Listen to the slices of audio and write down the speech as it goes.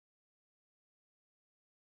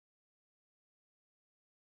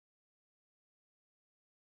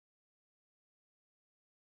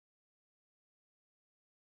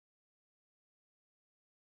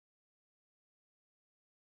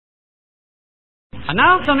And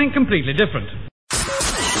now something completely different.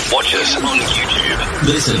 Watch us on YouTube.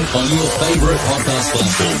 Listen on your favourite podcast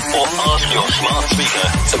platform. Or ask your smart speaker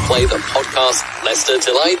to play the podcast Leicester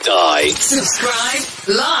Till I Die. Subscribe,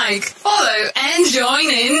 like, follow, and join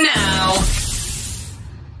in now.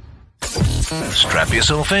 Strap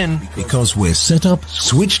yourself in. Because we're set up,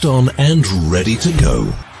 switched on, and ready to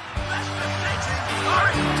go.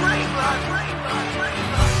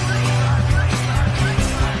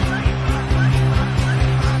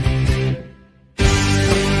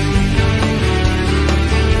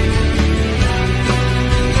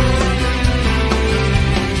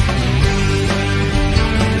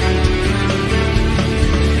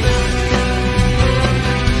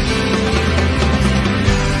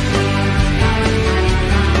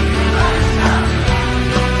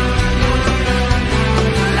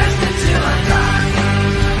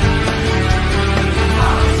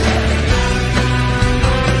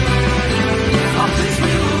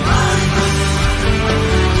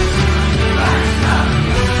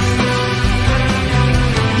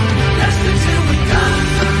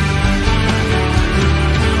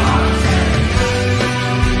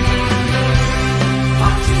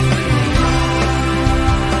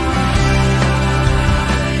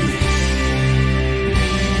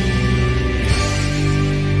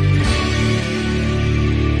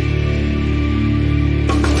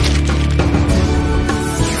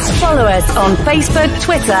 Follow us on Facebook,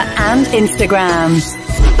 Twitter and Instagram.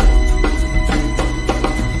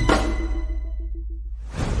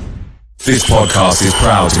 This podcast is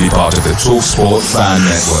proud to be part of the TalkSport Fan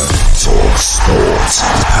Network. TalkSport.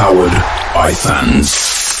 Powered by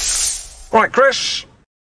fans. Right, Chris.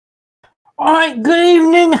 All right, good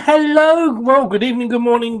evening, hello. Well, good evening, good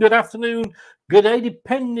morning, good afternoon, good day,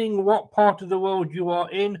 depending what part of the world you are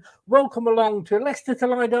in. Welcome along to Leicester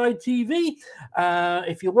Till I Die TV.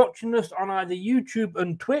 If you're watching us on either YouTube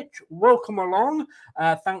and Twitch, welcome along.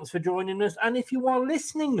 Thanks for joining us. And if you are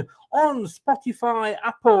listening on Spotify,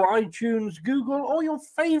 Apple, iTunes, Google, or your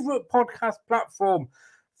favourite podcast platform,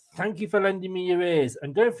 thank you for lending me your ears.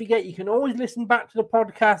 And don't forget, you can always listen back to the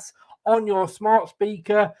podcast on your smart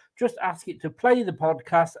speaker. Just ask it to play the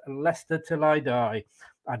podcast Leicester Till I Die.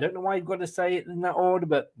 I don't know why you've got to say it in that order,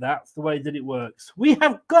 but that's the way that it works. We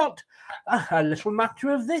have got a little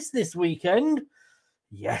matter of this weekend.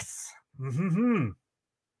 Yes. Did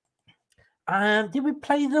we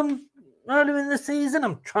play them earlier in the season?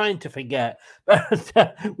 I'm trying to forget.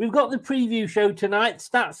 But we've got the preview show tonight,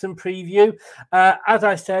 stats and preview. As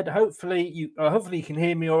I said, hopefully you can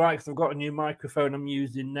hear me all right, because I've got a new microphone I'm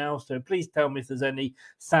using now. So please tell me if there's any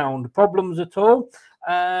sound problems at all.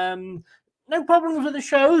 No problems with the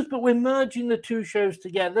shows, but we're merging the two shows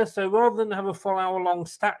together. So rather than have a full hour-long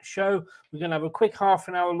stats show, we're going to have a quick half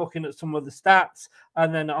an hour looking at some of the stats.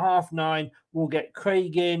 And then at 9:30, we'll get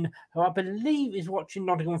Craig in, who I believe is watching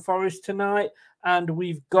Nottingham Forest tonight. And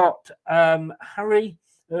we've got Harry,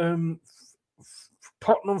 Tottenham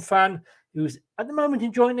fan, who's at the moment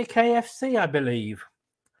enjoying the KFC, I believe.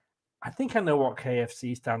 I think I know what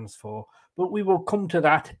KFC stands for, but we will come to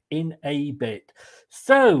that in a bit.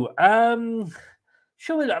 So,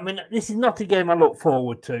 shall we? I mean, this is not a game I look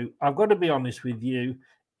forward to. I've got to be honest with you.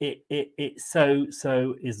 It so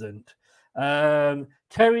isn't.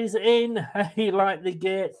 Terry's in. He liked the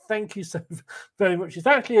gear. Thank you so very much. It's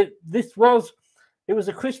actually it was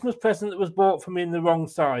a Christmas present that was bought for me in the wrong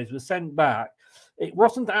size. Was sent back. It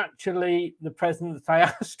wasn't actually the present that I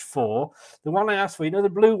asked for. The one I asked for, the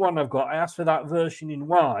blue one I've got, I asked for that version in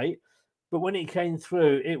white. But when it came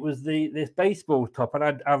through, it was this baseball top.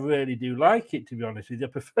 And I really do like it, to be honest with you.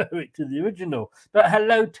 I prefer it to the original. But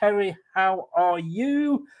hello, Terry. How are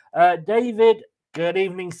you? David, good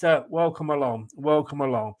evening, sir. Welcome along. Welcome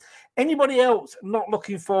along. Anybody else not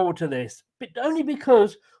looking forward to this? But only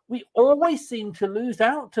because we always seem to lose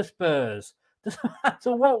out to Spurs. Doesn't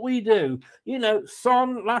matter what we do.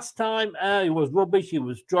 Son last time, he was rubbish. He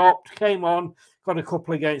was dropped, came on, got a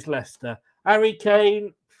couple against Leicester. Harry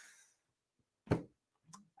Kane,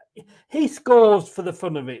 he scores for the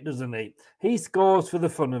fun of it, doesn't he? He scores for the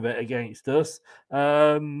fun of it against us.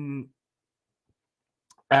 Sorry,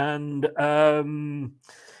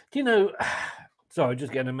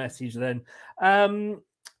 just getting a message then.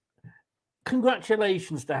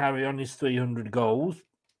 Congratulations to Harry on his 300 goals.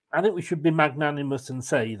 I think we should be magnanimous and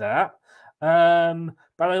say that. But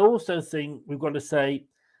I also think we've got to say,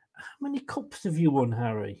 how many cups have you won,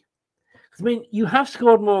 Harry? I mean, you have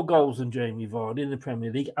scored more goals than Jamie Vardy in the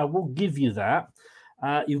Premier League. I will give you that.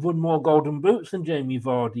 You've won more golden boots than Jamie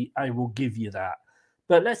Vardy. I will give you that.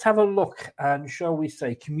 But let's have a look and, shall we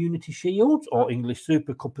say, Community Shields, or English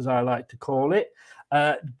Super Cup as I like to call it.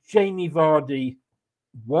 Jamie Vardy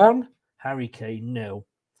 1, Harry Kane 0.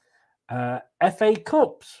 FA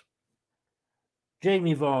Cups,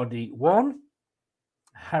 Jamie Vardy 1,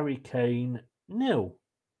 Harry Kane 0.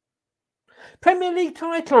 Premier League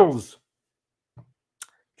titles,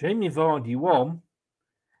 Jamie Vardy 1,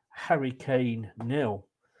 Harry Kane 0.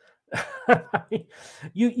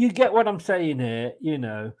 you get what I'm saying here, you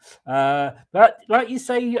know. But like you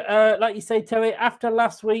say, Terry, after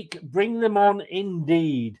last week, bring them on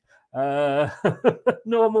indeed.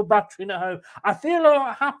 Normal battering at home. I feel a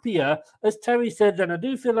lot happier, as Terry said then. I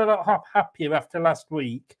do feel a lot happier after last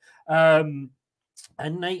week. And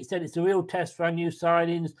Nate said it's a real test for our new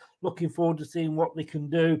signings. Looking forward to seeing what they can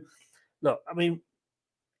do. Look, I mean,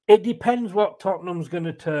 it depends what Tottenham's going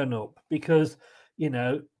to turn up, because, you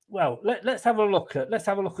know, well, let's have a look at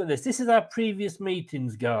this. This is our previous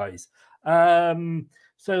meetings, guys.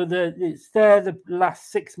 So it's the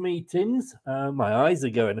last 6 meetings. My eyes are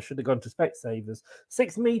going. I should have gone to Specsavers.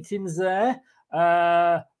 6 meetings there.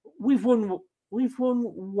 We've won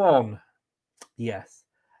 1. Yes.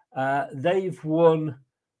 They've won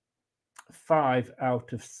 5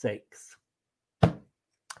 out of 6.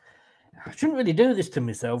 I shouldn't really do this to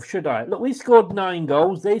myself, should I? Look, we've scored 9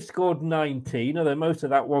 goals. They've scored 19, although most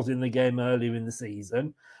of that was in the game earlier in the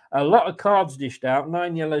season. A lot of cards dished out,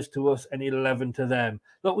 9 yellows to us and 11 to them.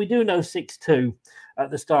 Look, we do know 6-2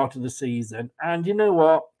 at the start of the season. And you know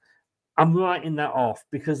what? I'm writing that off,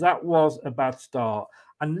 because that was a bad start.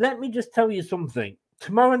 And let me just tell you something.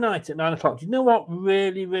 Tomorrow night at 9 o'clock, do you know what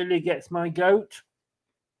really, really gets my goat?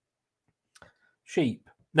 Sheep.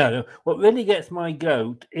 No, what really gets my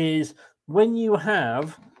goat is when you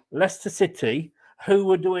have Leicester City, who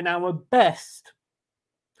were doing our best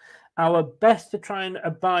to try and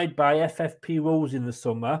abide by FFP rules in the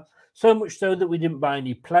summer, so much so that we didn't buy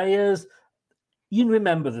any players. You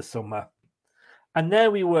remember the summer. And there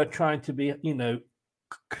we were trying to be, you know,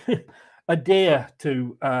 adhere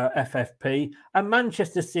to FFP, and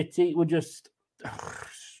Manchester City were just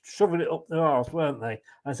shoving it up their arse, weren't they?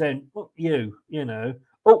 And saying, "Look, you know,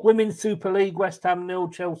 Women's Super League, West Ham 0,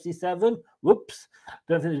 Chelsea 7. Whoops,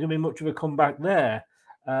 don't think there's going to be much of a comeback there.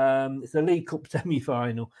 It's a League Cup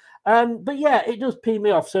semi-final. But yeah, it does pee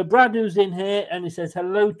me off. So Brad, who's in here, and he says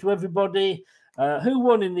hello to everybody. Who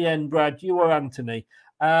won in the end, Brad? You or Anthony?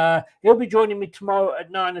 He'll be joining me tomorrow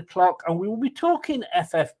at 9 o'clock, and we will be talking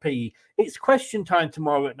FFP. It's question time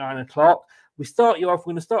tomorrow at 9 o'clock. We're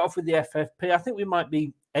going to start off with the FFP. I think we might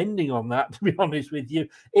be ending on that, to be honest with you.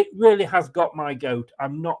 It really has got my goat.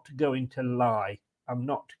 I'm not going to lie.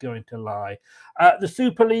 The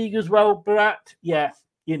Super League as well, Brat. Yeah,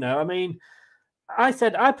 you know, I mean, I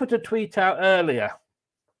put a tweet out earlier,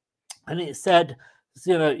 and it said,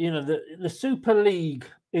 the Super League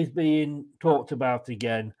is being talked about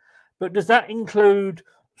again, but does that include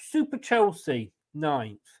Super Chelsea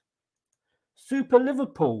 9th, Super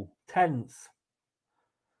Liverpool 10th,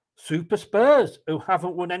 Super Spurs, who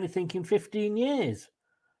haven't won anything in 15 years,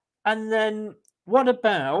 and then what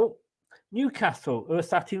about Newcastle, who are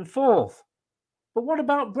sat in 4th? But what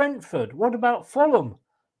about Brentford? What about Fulham?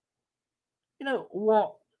 You know,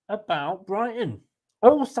 what about Brighton?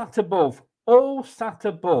 All sat above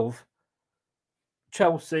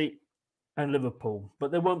Chelsea and Liverpool,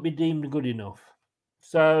 but they won't be deemed good enough.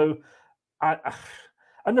 So,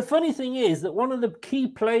 and the funny thing is that one of the key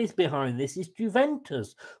players behind this is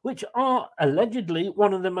Juventus, which are allegedly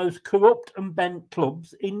one of the most corrupt and bent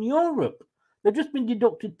clubs in Europe. They've just been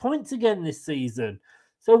deducted points again this season.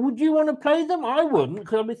 So would you want to play them? I wouldn't,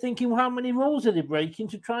 because I'll be thinking, well, how many rules are they breaking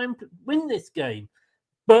to try and win this game?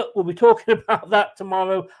 But we'll be talking about that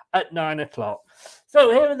tomorrow at 9 o'clock.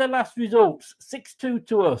 So here are the last results. 6-2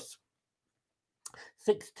 to us.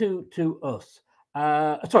 6-2 to us.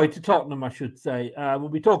 Sorry, to Tottenham, I should say. We'll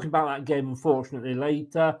be talking about that game, unfortunately,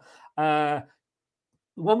 later. The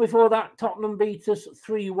one before that, Tottenham beat us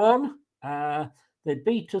 3-1. They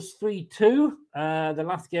beat us 3-2, the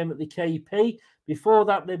last game at the KP. Before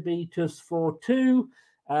that, they beat us 4-2.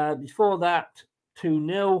 Before that,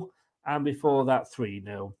 2-0. And before that,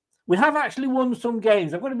 3-0. We have actually won some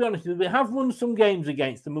games. I'm going to be honest with you. We have won some games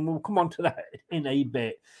against them, and we'll come on to that in a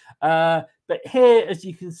bit. But here, as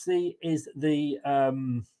you can see, is the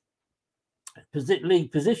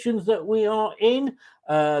league positions that we are in.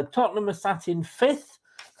 Tottenham are sat in 5th.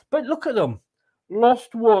 But look at them.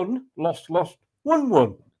 Lost 1, lost, won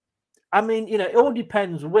 1. I mean, you know, it all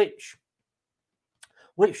depends which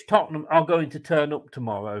Tottenham are going to turn up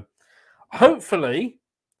tomorrow. Hopefully,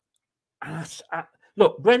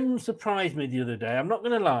 look, Brendan surprised me the other day. I'm not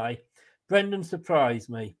going to lie. Brendan surprised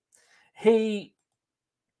me. He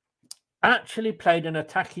actually played an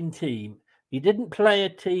attacking team He didn't play a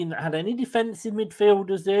team that had any defensive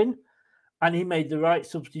midfielders in, and he made the right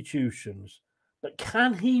substitutions. But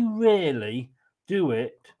can he really do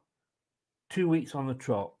it 2 weeks on the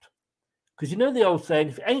trot? Because you know the old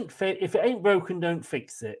saying, if it ain't broken, don't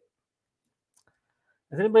fix it.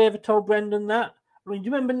 Has anybody ever told Brendan that? I mean, do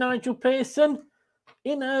you remember Nigel Pearson?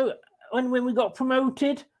 You know, when we got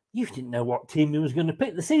promoted, you didn't know what team he was going to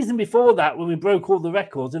pick. The season before that, when we broke all the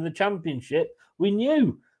records in the Championship, we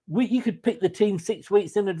knew you could pick the team 6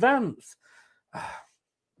 weeks in advance.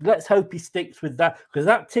 Let's hope he sticks with that, because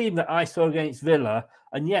that team that I saw against Villa,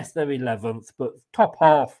 and yes, they're 11th, but top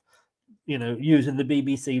half, you know, using the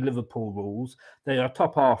BBC Liverpool rules, they are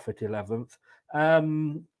top half at 11th.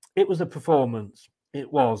 It was a performance.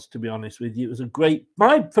 It was, to be honest with you. It was a great,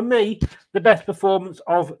 for me, the best performance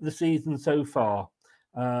of the season so far.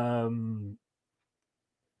 So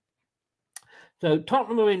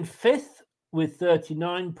Tottenham are in 5th with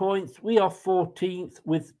 39 points. We are 14th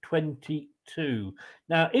with 22.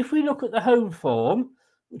 Now, if we look at the home form,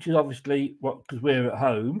 which is obviously because we're at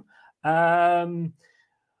home,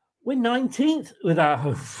 we're 19th with our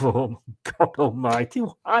home form. God almighty,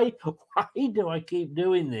 why do I keep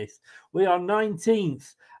doing this? We are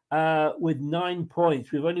 19th with 9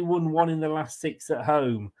 points. We've only won 1 in the last 6 at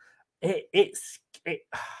home.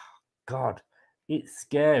 God, it's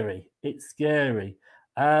scary. It's scary.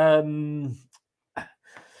 And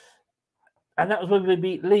that was when we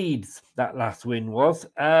beat Leeds, that last win was.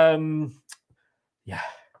 Yeah.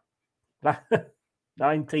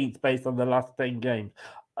 19th based on the last 10 games.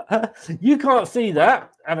 You can't see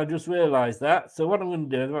that, and I just realised that. So what I'm going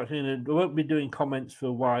to do, I won't be doing comments for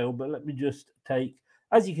a while, but let me just take,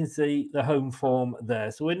 as you can see, the home form there.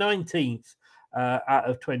 So we're 19th out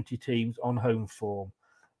of 20 teams on home form.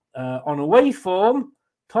 On away form,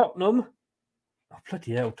 Tottenham, oh,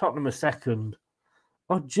 bloody hell, Tottenham are second.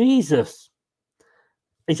 Oh, Jesus.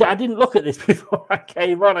 I didn't look at this before I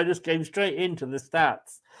came on. I just came straight into the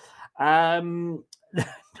stats.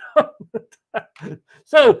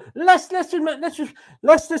 So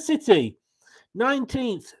Leicester City,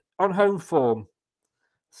 19th on home form.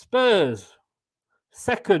 Spurs,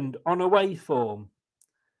 second on away form.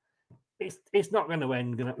 It's not going to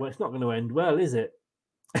end. It's not going to end well, is it?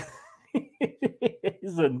 It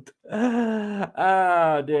isn't.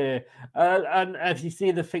 Oh dear. And as you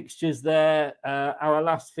see the fixtures there, our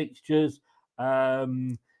last fixtures,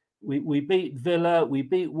 we beat Villa, we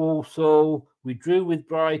beat Walsall, we drew with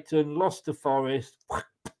Brighton, lost to Forest,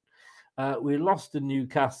 we lost to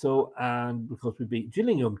Newcastle, and of course we beat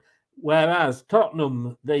Gillingham. Whereas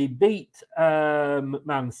Tottenham, they beat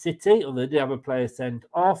Man City, although they did have a player sent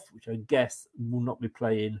off, which I guess will not be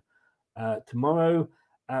playing tomorrow.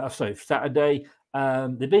 Saturday.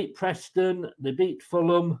 They beat Preston, they beat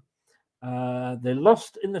Fulham, they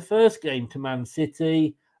lost in the first game to Man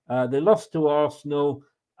City, they lost to Arsenal,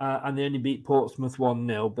 and they only beat Portsmouth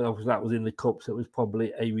 1-0, but obviously that was in the Cup, so it was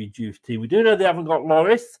probably a reduced team. We do know they haven't got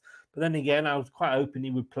Loris, but then again, I was quite hoping he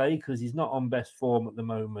would play because he's not on best form at the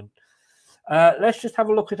moment. Let's just have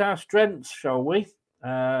a look at our strengths, shall we?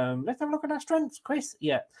 Let's have a look at our strengths, Chris.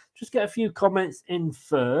 Yeah, just get a few comments in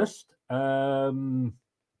first.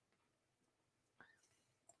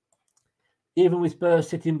 Even with Spurs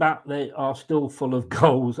sitting back, they are still full of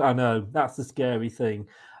goals. I know, that's the scary thing.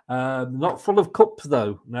 Not full of cups,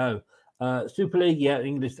 though, no. Super League, yeah,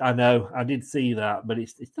 English, I know, I did see that, but it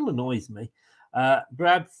still annoys me.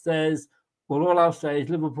 Brad says, well, all I'll say is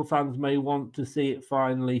Liverpool fans may want to see it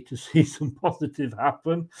finally to see some positive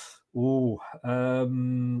happen.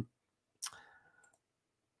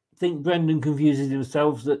 Think Brendan confuses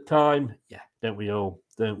himself at times. Yeah, don't we all?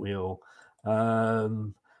 Don't we all?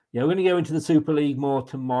 Yeah, we're going to go into the Super League more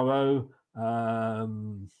tomorrow.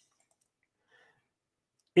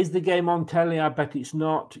 Is the game on telly? I bet it's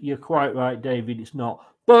not. You're quite right, David. It's not.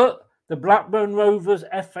 But the Blackburn Rovers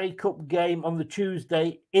FA Cup game on the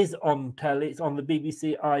Tuesday is on telly. It's on the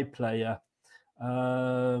BBC iPlayer.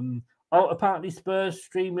 Apparently Spurs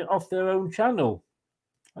stream it off their own channel.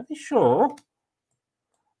 Are they sure?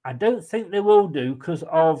 I don't think they will do because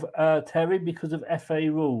of Terry, because of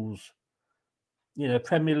FA rules. You know,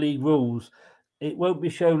 Premier League rules. It won't be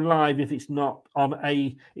shown live if it's not on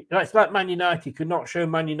a. It's like Man United could not show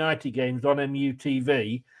Man United games on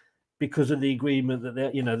MUTV because of the agreement that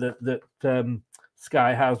that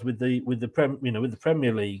Sky has with the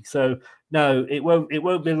Premier League. So no, it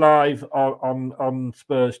won't be live on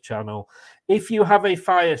Spurs channel. If you have a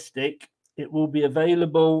Fire Stick, it will be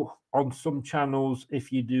available on some channels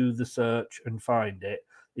if you do the search and find it.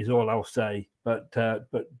 Is all I'll say, but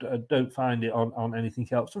don't find it on anything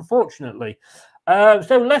else, unfortunately.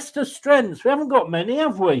 So Leicester's strengths, we haven't got many,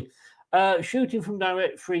 have we? Shooting from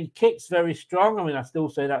direct free kicks, very strong. I mean, I still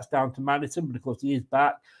say that's down to Maddison, but of course he is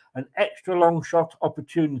back. And extra long shot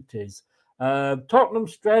opportunities.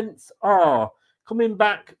 Tottenham's strengths are coming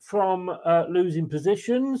back from losing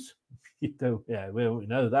positions. Yeah, we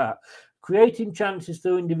know that. Creating chances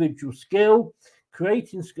through individual skill.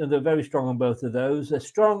 They're very strong on both of those. They're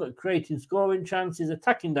strong at creating scoring chances,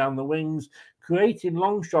 attacking down the wings, creating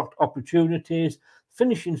long shot opportunities,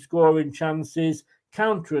 finishing scoring chances,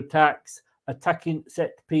 counter-attacks, attacking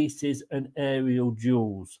set pieces, and aerial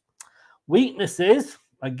duels. Weaknesses,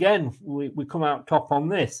 again, we come out top on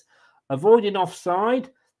this. Avoiding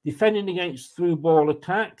offside, defending against through ball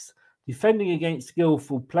attacks, defending against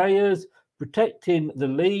skillful players, protecting the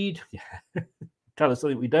lead. Tell us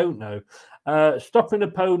something we don't know. Stopping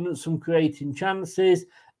opponents from creating chances,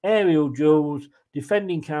 aerial duels,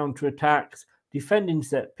 defending counter-attacks, defending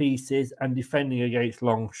set pieces, and defending against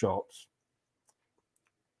long shots.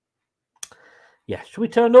 Yeah, should we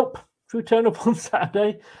turn up? Should we turn up on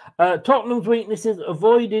Saturday? Tottenham's weaknesses: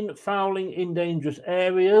 avoiding fouling in dangerous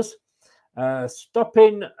areas,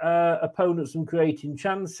 stopping opponents from creating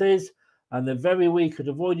chances, and they're very weak at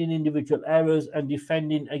avoiding individual errors and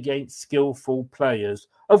defending against skillful players,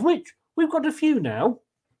 of which we've got a few now.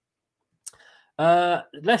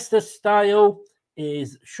 Leicester's style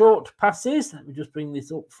is short passes. Let me just bring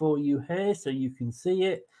this up for you here so you can see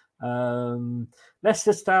it.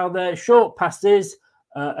 Leicester style there, short passes,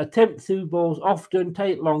 attempt through balls often,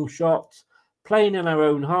 take long shots, playing in our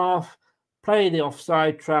own half, play the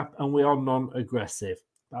offside trap, and we are non-aggressive.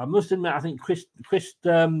 I must admit, I think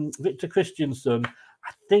Victor Christiansen,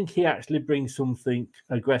 I think he actually brings something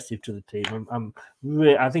aggressive to the team.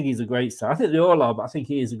 I think he's a great sign. I think they all are, but I think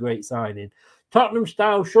he is a great signing. Tottenham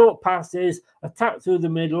style, short passes, attack through the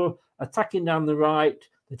middle, attacking down the right.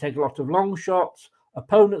 They take a lot of long shots.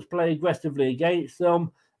 Opponents play aggressively against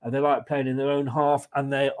them, and they like playing in their own half, and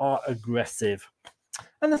they are aggressive.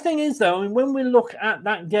 And the thing is, though, I mean, when we look at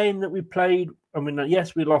that game that we played, I mean,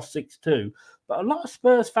 yes, we lost 6-2, but a lot of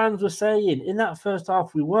Spurs fans were saying in that first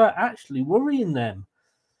half we were actually worrying them,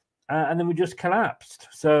 and then we just collapsed.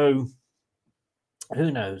 So who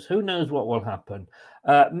knows? Who knows what will happen?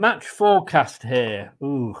 Match forecast here.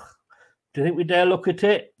 Ooh, do you think we dare look at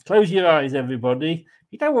it? Close your eyes, everybody.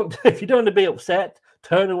 You don't want to, if you don't want to be upset,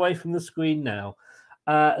 turn away from the screen now.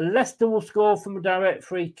 Leicester will score from a direct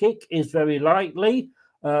free kick, is very likely.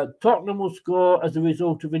 Tottenham will score as a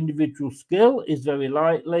result of individual skill, is very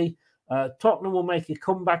likely. Tottenham will make a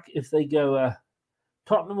comeback if they go.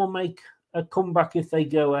 Tottenham will make a comeback if they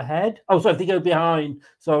go ahead. Oh, sorry, if they go behind.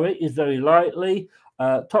 Sorry, is very likely.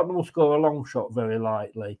 Tottenham will score a long shot, very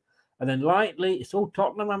likely. And then likely, it's all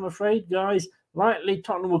Tottenham, I'm afraid, guys. Likely,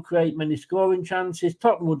 Tottenham will create many scoring chances.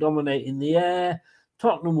 Tottenham will dominate in the air.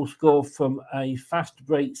 Tottenham will score from a fast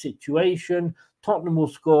break situation. Tottenham will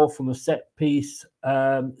score from a set piece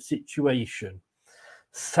situation.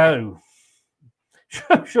 So,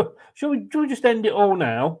 shall we just end it all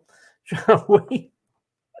now? Shall we?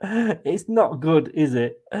 It's not good, is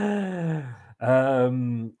it?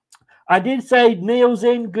 I did say Neil's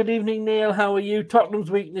in. Good evening, Neil. How are you?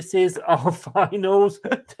 Tottenham's weaknesses are finals.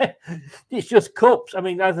 It's just cups. I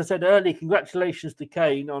mean, as I said earlier, congratulations to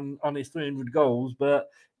Kane on his 300 goals, but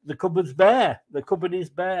the cupboard's bare. The cupboard is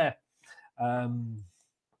bare.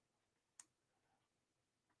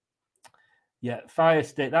 Yeah, Fire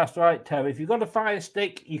Stick. That's right, Terry. If you've got a Fire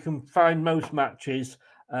Stick, you can find most matches.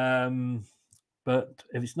 But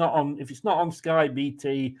if it's not on Sky,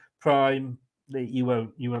 BT, Prime, you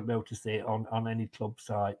won't be able to see it on any club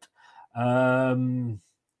site. Of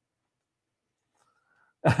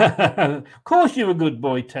course, you're a good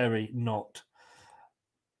boy, Terry. Not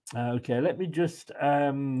okay. Let me just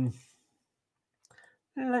have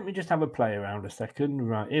a play around a second.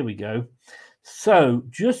 Right, here we go. So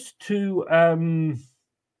just to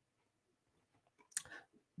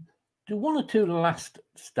do one or two last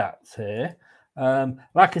stats here.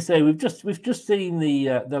 Like I say, we've just seen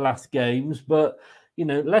the last games, but you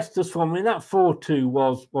know, Leicester's form. I mean, that 4-2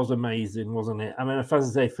 was amazing, wasn't it? I mean, as I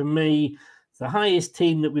say, for me, it's the highest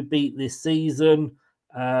team that we beat this season.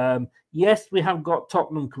 Yes, we have got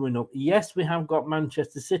Tottenham coming up. Yes, we have got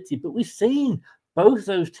Manchester City, but we've seen both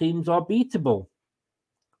those teams are beatable.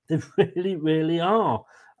 They really, really are.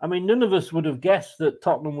 I mean, none of us would have guessed that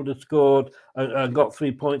Tottenham would have scored and got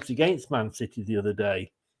 3 points against Man City the other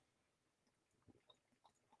day.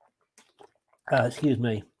 Excuse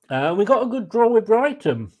me. We got a good draw with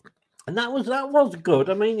Brighton, and that was good.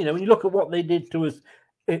 I mean, you know, when you look at what they did to us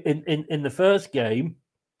in the first game,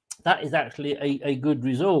 that is actually a good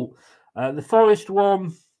result. The Forest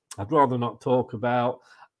one, I'd rather not talk about.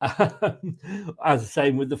 As I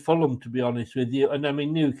say, with the Fulham, to be honest with you. And I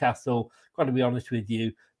mean, Newcastle, got to be honest with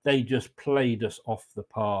you, they just played us off the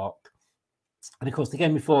park. And of course, the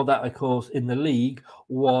game before that, of course, in the league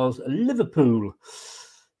was Liverpool.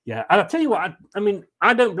 Yeah, and I'll tell you what, I mean,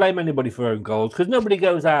 I don't blame anybody for own goals because nobody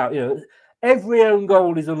goes out. Every own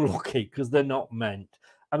goal is unlucky because they're not meant.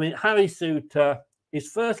 I mean, Harry Souttar, his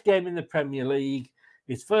first game in the Premier League,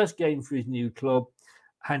 his first game for his new club,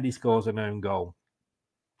 and he scores an own goal.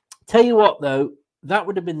 Tell you what, though, that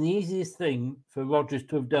would have been the easiest thing for Rodgers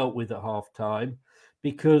to have dealt with at half-time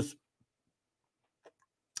because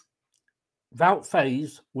Wout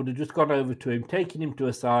Faes would have just gone over to him, taken him to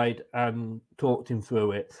a side and talked him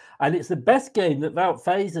through it. And it's the best game that Wout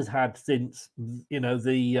Faes has had since,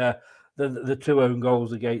 the two own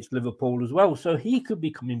goals against Liverpool as well. So he could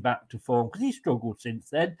be coming back to form because he struggled since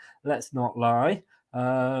then. Let's not lie.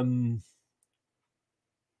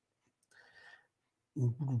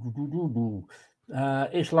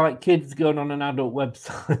 It's like kids going on an adult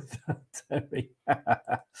website.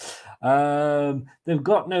 They've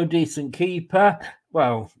got no decent keeper.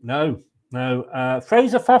 Well, no.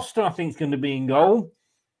 Fraser Foster, I think, is going to be in goal.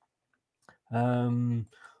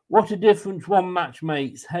 What a difference one match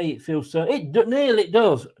makes. Hey, it feels so... It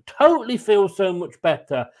does. Totally feels so much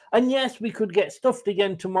better. And yes, we could get stuffed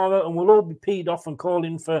again tomorrow and we'll all be peed off and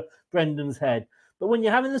calling for Brendan's head. But when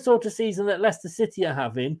you're having the sort of season that Leicester City are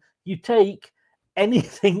having, you take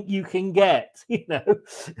anything you can get.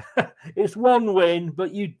 It's one win,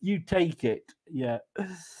 but you take it. Yeah.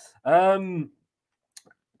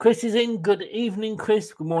 Chris is in. Good evening,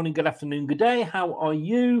 Chris. Good morning, good afternoon, good day. How are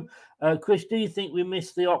you? Chris, do you think we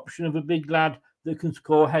missed the option of a big lad that can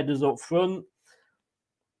score headers up front?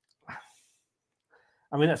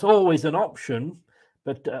 I mean, that's always an option,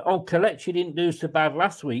 but Kelechi didn't do so bad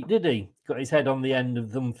last week, did he? Got his head on the end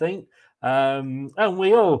of something. And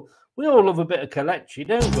we all love a bit of Kelechi,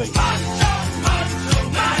 don't we?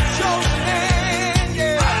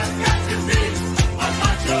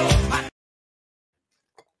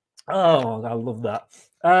 Oh, I love that.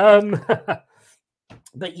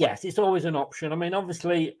 But yes, it's always an option. I mean,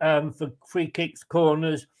 obviously, for free kicks,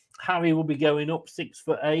 corners, Harry will be going up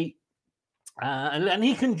 6'8", and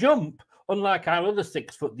he can jump, unlike our other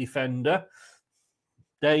 6-foot defender,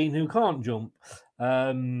 Dane, who can't jump.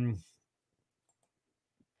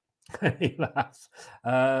 He laughs.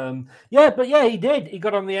 He did. He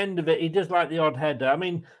got on the end of it. He does like the odd header. I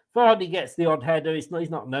mean, Vardy gets the odd header. He's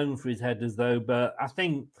not known for his headers, though, but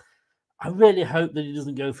I really hope that he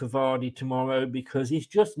doesn't go for Vardy tomorrow because he's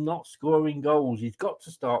just not scoring goals. He's got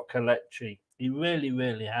to start Kelechi. He really,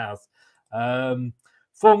 really has.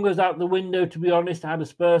 Form goes out the window, to be honest. I had a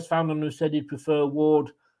Spurs fan on who said he'd prefer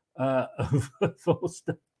Ward over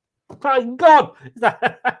Forster. My God!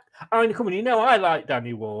 I mean, come on, I like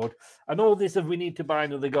Danny Ward. And all this of we need to buy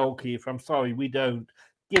another goalkeeper. I'm sorry, we don't.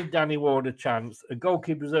 Give Danny Ward a chance. A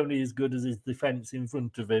goalkeeper is only as good as his defence in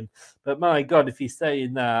front of him. But my God, if he's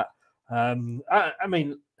saying that, I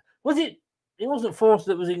mean, was it? It wasn't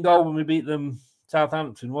Forster that was in goal when we beat them,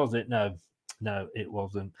 Southampton, was it? No, it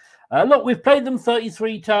wasn't. Look, we've played them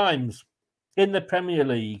 33 times in the Premier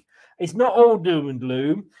League. It's not all doom and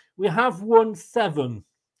gloom. We have won 7.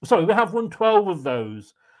 Sorry, we have won 12 of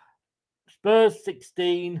those. Spurs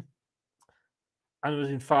 16, and it was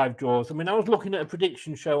in 5 draws. I mean, I was looking at a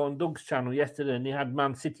prediction show on Doug's channel yesterday, and he had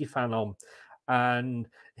Man City fan on, and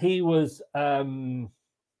he was very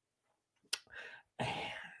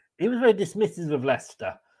dismissive of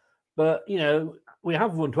Leicester. But, we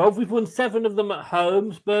have won 12. We've won 7 of them at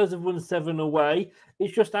home. Spurs have won 7 away.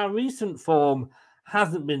 It's just our recent form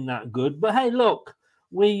hasn't been that good. But, hey, look,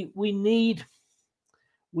 we need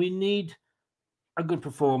a good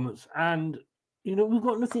performance. And, we've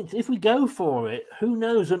got nothing. If we go for it, who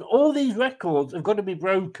knows? And all these records have got to be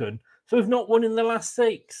broken. So we've not won in the last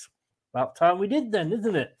 6. About time we did then,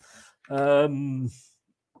 isn't it? And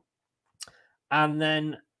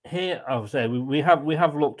then here, we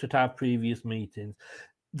have looked at our previous meetings.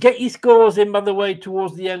 Get your scores in, by the way,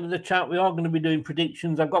 towards the end of the chat. We are going to be doing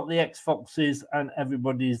predictions. I've got the X-Foxes and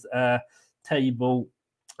everybody's table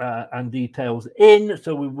and details in,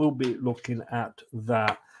 so we will be looking at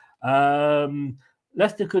that.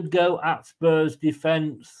 Leicester could go at Spurs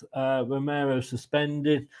defence. Romero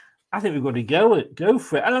suspended. I think we've got to go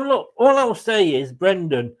for it. And look, all I'll say is,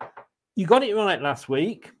 Brendan, you got it right last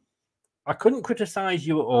week. I couldn't criticise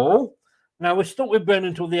you at all. Now, we're stuck with Brendan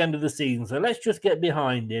until the end of the season, so let's just get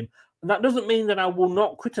behind him. And that doesn't mean that I will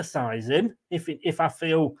not criticise him if I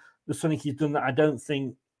feel there's something he's done that I don't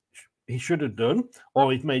think he should have done,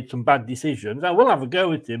 or he's made some bad decisions. I will have a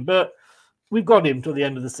go at him, but we've got him till the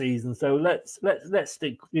end of the season. So let's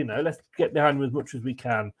stick. Let's get behind him as much as we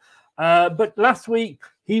can. But last week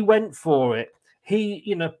he went for it.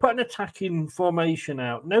 He, put an attacking formation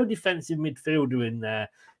out. No defensive midfielder in there.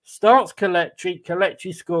 Starts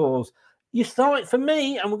Kelechi scores. You start for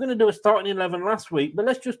me, and we're going to do a starting 11 last week, but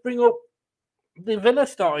let's just bring up the Villa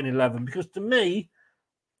starting 11 because to me,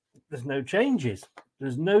 there's no changes.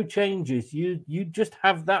 There's no changes. You just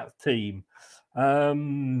have that team.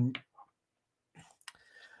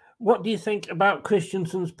 What do you think about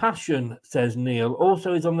Christensen's passion, says Neil.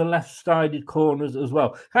 Also, he's on the left-sided corners as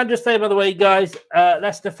well. Can I just say, by the way, guys,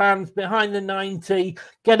 Leicester fans, behind the 90,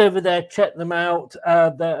 get over there, check them out.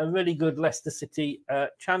 They're a really good Leicester City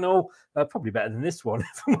channel, probably better than this one,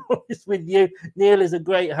 if I'm honest with you. Neil is a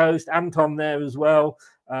great host. Anton there as well.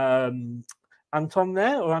 Anton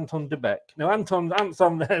there or Anton Debeck? No, Anton's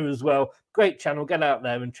on there as well. Great channel. Get out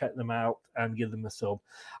there and check them out and give them a sub.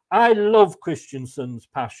 I love Christensen's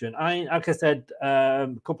passion. Like I said a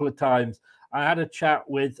couple of times, I had a chat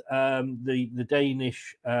with the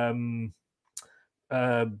Danish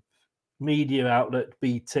media outlet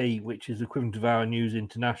BT, which is equivalent of our News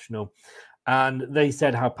International, and they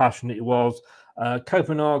said how passionate it was.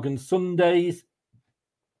 Copenhagen Sundays,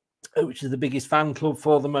 which is the biggest fan club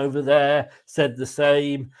for them over there, said the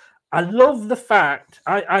same. I love the fact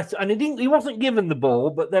and he wasn't given the ball,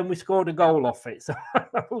 but then we scored a goal off it, so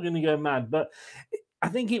we're going to go mad. But I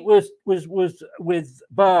think it was with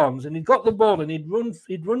Barnes, and he'd got the ball and he'd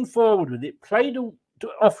run forward with it, played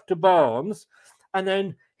off to Barnes, and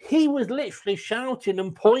then he was literally shouting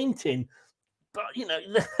and pointing. But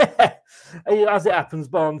as it happens,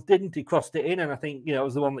 Barnes didn't. He crossed it in, and I think it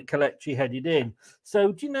was the one that Kelechi headed in.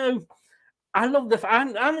 So I love I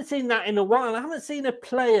haven't seen that in a while. I haven't seen a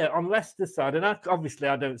player on Leicester's side, and obviously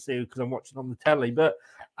I don't see it because I'm watching on the telly. But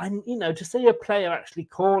to see a player actually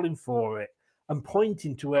calling for it and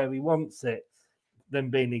pointing to where he wants it, then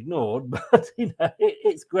being ignored. But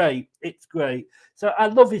it's great. It's great. So I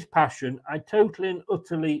love his passion. I totally and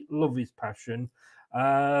utterly love his passion.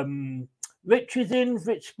 Rich is in.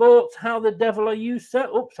 Rich Sports. How the devil are you, sir?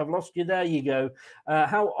 Oops, I've lost you. There you go.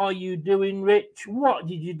 How are you doing, Rich? What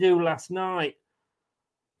did you do last night?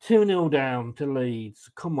 2-0 down to Leeds.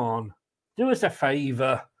 Come on. Do us a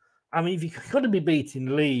favour. I mean, if you've got to be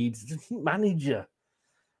beating Leeds, manager.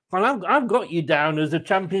 Well, I've got you down as a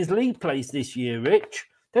Champions League place this year, Rich.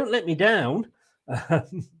 Don't let me down.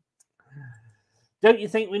 Don't you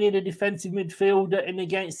think we need a defensive midfielder in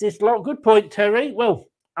against this lot? Good point, Terry. Well,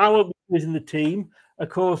 I won't be choosing the team. Of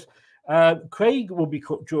course, Craig will be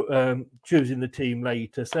choosing the team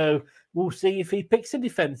later. So we'll see if he picks a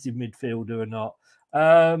defensive midfielder or not.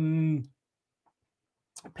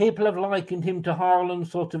 People have likened him to Haaland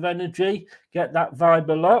sort of energy. Get that vibe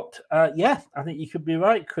a lot. Yeah, I think you could be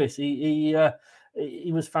right, Chris. He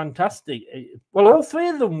was fantastic. Well, all three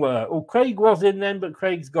of them were. Well, Craig was in then, but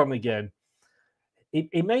Craig's gone again.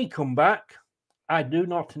 He may come back. I do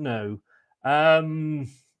not know.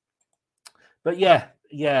 But yeah,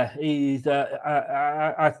 he's.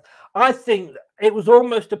 I think it was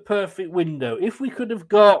almost a perfect window. If we could have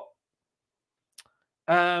got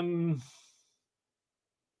the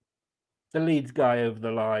Leeds guy over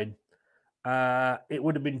the line, it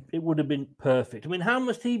would have been perfect. I mean, how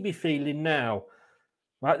must he be feeling now?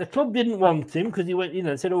 Right, the club didn't want him because he went,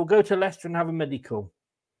 said, "Oh, we'll go to Leicester and have a medical."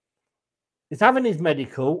 He's having his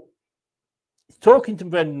medical. He's talking to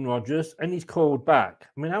Brendan Rodgers, and he's called back.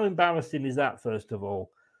 I mean, how embarrassing is that? First of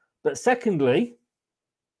all, but secondly,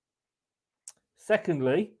 they're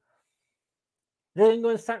going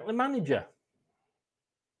to sack the manager.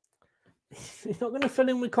 He's not going to fill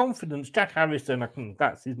in with confidence. Jack Harrison,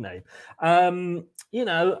 that's his name.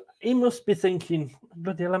 He must be thinking,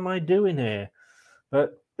 "What the hell am I doing here?"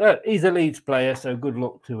 But he's a Leeds player, so good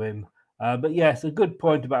luck to him. But yes, a good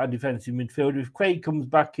point about a defensive midfielder. If Craig comes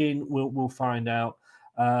back in, we'll find out.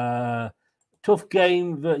 Tough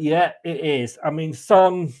game, but yeah, it is. I mean,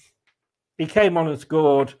 Son, he came on and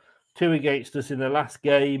scored 2 against us in the last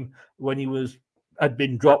game when he had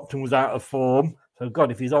been dropped and was out of form. So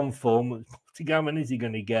God, if he's on form, what is he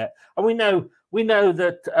going to get? And we know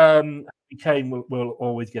that Kane will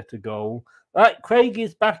always get a goal. Right, Craig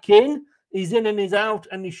is back in. He's in and he's out,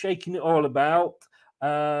 and he's shaking it all about.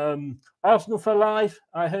 Arsenal for life.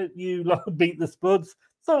 I hope you beat the Spuds.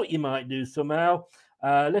 Thought you might do somehow.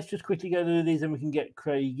 Let's just quickly go through these and we can get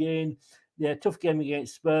Craig in. Yeah, tough game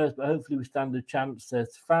against Spurs, but hopefully we stand a chance,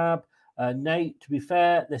 says Fab. Nate, to be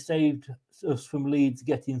fair, they saved us from Leeds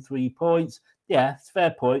getting 3 points. Yeah, it's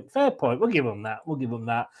fair point. We'll give them that.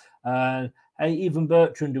 even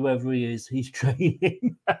Bertrand, whoever he is, he's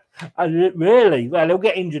training. Really? Well, he'll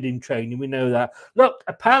get injured in training. We know that. Look,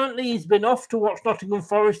 apparently he's been off to watch Nottingham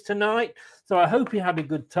Forest tonight, so I hope he had a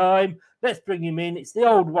good time. Let's bring him in. It's the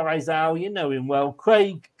old wise owl. You know him well.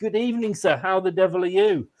 Craig, good evening, sir. How the devil are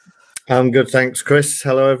you? I'm good, thanks, Chris.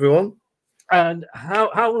 Hello, everyone. And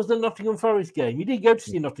how was the Nottingham Forest game? You did go to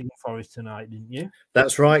see Nottingham Forest tonight, didn't you?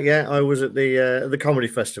 That's right. Yeah, I was at the comedy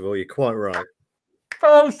festival. You're quite right.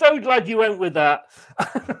 Oh, I'm so glad you went with that.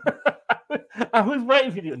 I was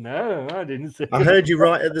waiting for you. No, I didn't see. I heard you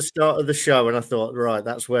right at the start of the show, and I thought, right,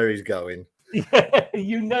 that's where he's going. Yeah,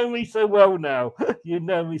 you know me so well now. You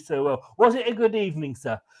know me so well. Was it a good evening,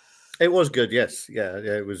 sir? It was good. Yes, yeah,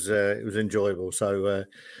 it was enjoyable. So,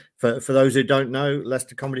 for those who don't know,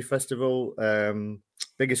 Leicester Comedy Festival,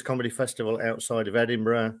 biggest comedy festival outside of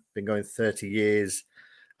Edinburgh, been going 30 years,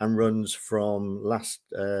 and runs from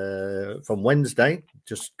Wednesday,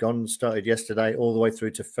 just gone, started yesterday, all the way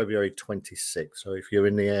through to February 26th. So if you're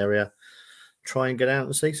in the area, try and get out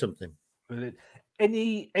and see something. Brilliant.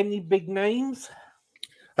 Any big names?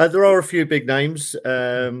 There are a few big names.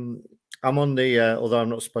 I'm on the, although I'm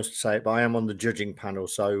not supposed to say it, but I am on the judging panel.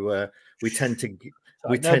 So we tend to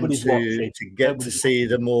get to see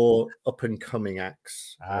the more up and coming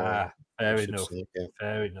acts. Fair enough. Say, yeah.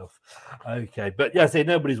 Fair enough. Okay, but yeah, I say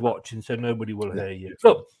nobody's watching, so nobody will hear you.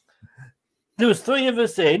 Look, there was 3 of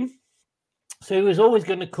us in, so he was always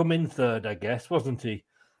going to come in third, I guess, wasn't he?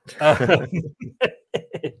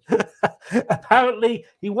 Apparently,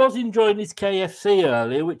 he was enjoying his KFC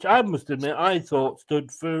earlier, which I must admit I thought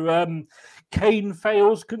stood for Kane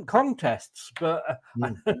fails contests, but I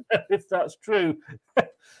don't know if that's true.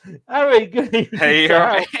 Harry, good evening. Hey, you're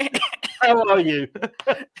right. How are you?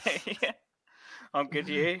 Yeah, I'm good.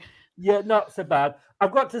 You? Yeah, not so bad.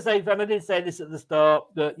 I've got to say, and I did say this at the start,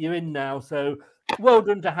 that you're in now. So well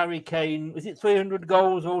done to Harry Kane. Is it 300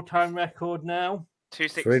 goals all-time record now?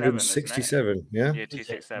 367, yeah. Yeah,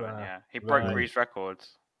 267, yeah. He broke Reeves'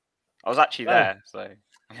 records. I was actually there, so.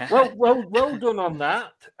 Well done on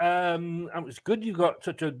that. It was good you got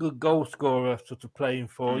such a good goal scorer sort of playing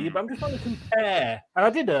for you. But I'm just trying to compare, and I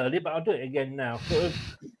did earlier, but I'll do it again now. Sort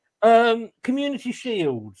of, Community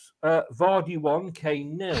Shields, Vardy 1,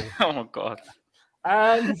 Kane 0. Oh my god.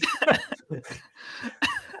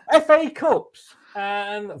 FA Cups,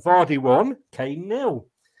 and Vardy 1, Kane 0.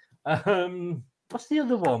 What's the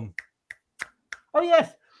other one? Oh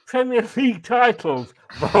yes, Premier League titles.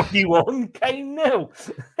 Vardy 1, Kane 0.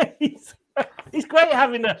 It's great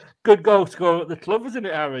having a good goal scorer at the club, isn't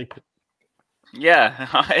it, Harry? Yeah,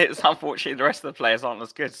 it's unfortunately the rest of the players aren't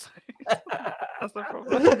as good. So that's the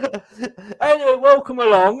problem. Anyway, welcome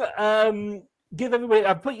along. Give everybody.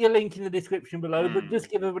 I'll put your link in the description below, but just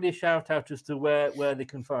give everybody a shout out as to where they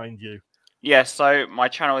can find you. Yeah, so my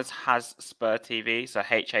channel is Hotspur TV, so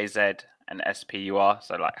HAZ and SPUR,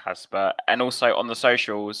 so like Hotspur, and also on the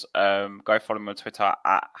socials, go follow me on Twitter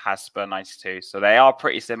at Hotspur92. So they are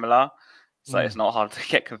pretty similar, so it's not hard to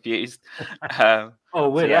get confused.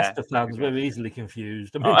 We're Leicester fans. We're easily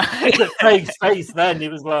confused. I mean, Craig's face then, he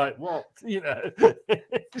was like, "What?" You know.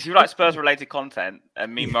 If you like Spurs-related content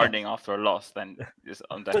and me moaning after a loss, then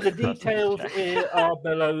I'm definitely. But the details here are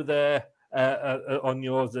below there on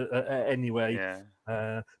yours anyway.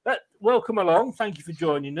 Yeah. But welcome along. Thank you for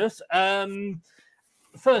joining us.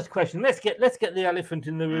 First question. Let's get the elephant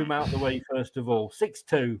in the room out of the way first of all.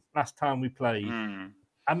 6-2 last time we played.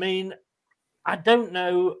 I mean, I don't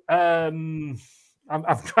know. I'm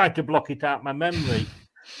trying to block it out my memory,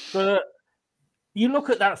 but you look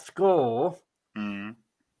at that score, and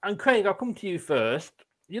Craig, I'll come to you first.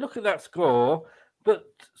 You look at that score, but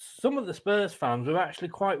some of the Spurs fans were actually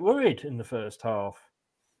quite worried in the first half.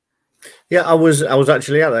 Yeah, I was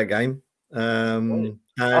actually at that game, and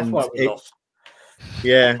that's why we lost.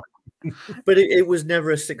 Yeah, but it was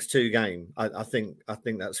never a 6-2 game. I think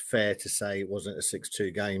that's fair to say it wasn't a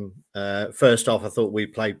 6-2 game. First off, I thought we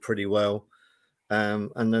played pretty well,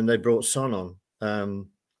 and then they brought Son on, and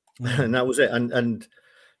that was it. And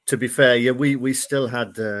to be fair, yeah, we still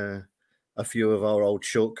had a few of our old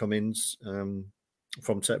shortcomings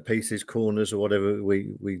from set pieces, corners, or whatever.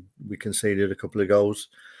 We conceded a couple of goals,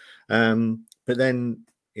 but then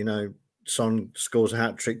Son scores a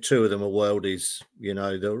hat trick. 2 of them are worldies.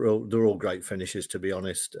 They're all great finishes, to be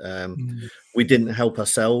honest. We didn't help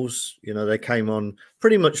ourselves. They came on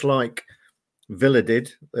pretty much like Villa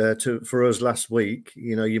did for us last week.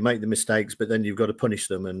 You make the mistakes, but then you've got to punish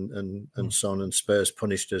them, and Son and Spurs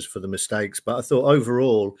punished us for the mistakes. But I thought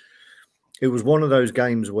overall, it was one of those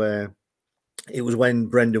games where it was when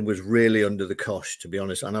Brendan was really under the cosh, to be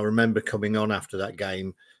honest. And I remember coming on after that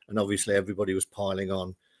game, and obviously everybody was piling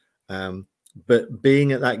on. but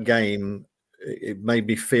being at that game, it made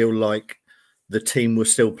me feel like the team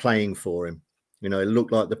was still playing for him. You know, it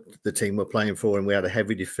looked like the team were playing for him. We had a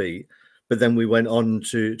heavy defeat, but then we went on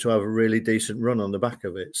to have a really decent run on the back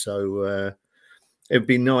of it. So it'd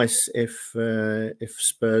be nice if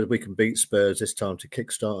Spurs, we can beat Spurs this time to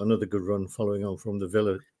kickstart another good run following on from the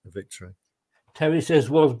Villa victory. Terry says,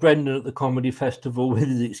 was Brendan at the comedy festival with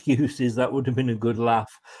his excuses? That would have been a good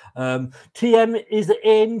laugh. TM is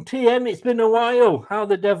in. TM, it's been a while. How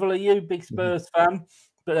the devil are you, big Spurs fan?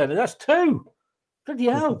 But then that's two. Bloody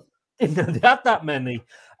hell. Didn't know they had that many.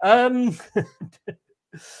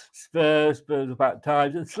 Spurs about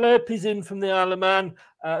times. And Slurpy's in from the Isle of Man.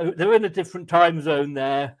 They're in a different time zone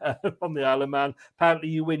there on the Isle of Man. Apparently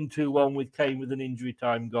you win 2-1 with Kane with an injury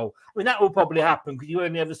time goal. I mean, that will probably happen because you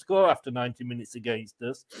only ever score after 90 minutes against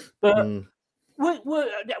us. But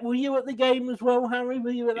were you at the game as well, Harry?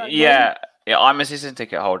 Were you at that game? Yeah, I'm a season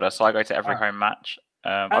ticket holder, so I go to every home match.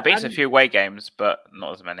 I've been to a few away games, but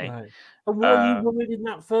not as many. Right. And were you worried in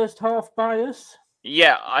that first half by us?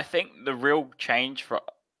 Yeah, I think the real change for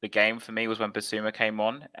the game for me was when Basuma came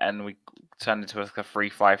on and we turned into like a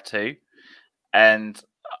 3-5-2. And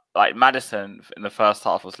like Maddison in the first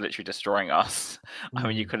half was literally destroying us. I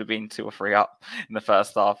mean, you could have been 2 or 3 up in the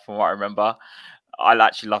first half from what I remember. I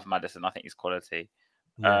actually love Maddison. I think he's quality.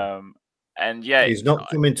 Yeah. And yeah, he's not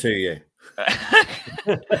coming to you.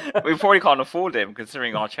 We probably can't afford him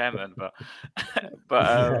considering our chairman, but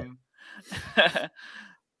I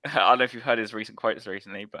don't know if you've heard his recent quotes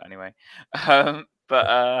recently, but anyway.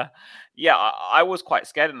 Yeah, I was quite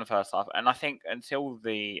scared in the first half, and I think until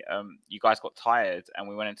the you guys got tired and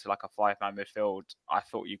we went into like a 5-man midfield, I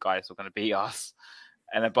thought you guys were going to beat us.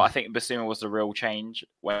 And then, but I think Basuma was the real change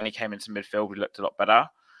when he came into midfield. We looked a lot better,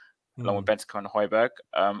 along with Bentancur and Højbjerg.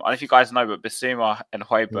 I don't know if you guys know, but Basuma and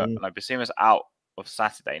Højbjerg, no, Basuma's out of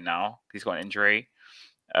Saturday now. He's got an injury.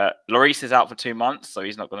 Lloris is out for 2 months, so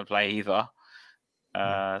he's not going to play either.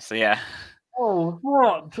 So yeah. Oh,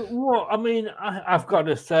 what? I mean, I've got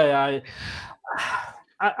to say,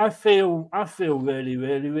 I feel really,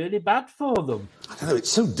 really, really bad for them. I don't know.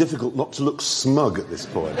 It's so difficult not to look smug at this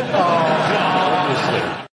point.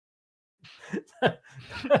 Oh, no,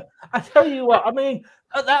 I tell you what. I mean,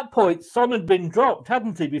 at that point, Son had been dropped,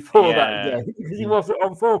 hadn't he, before that game because he wasn't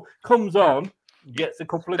on form. Comes on, gets a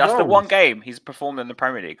couple of goals. That's the one game he's performed in the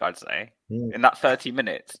Premier League, I'd say, in that 30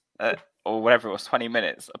 minutes. Or whatever it was, 20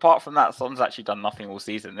 minutes. Apart from that, Son's actually done nothing all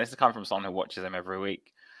season. This is coming from someone who watches him every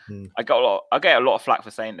week. I get a lot of flack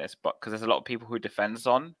for saying this, but because there's a lot of people who defend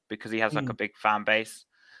Son because he has like a big fan base.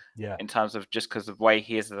 Yeah. In terms of just because of the way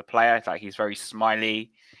he is as a player, like he's very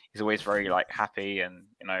smiley. He's always very like happy, and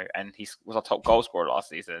and he was our top goal scorer last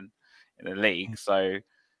season in the league. So,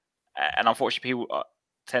 and unfortunately, people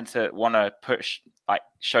tend to want to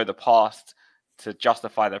show the past to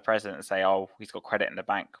justify their present and say, oh, he's got credit in the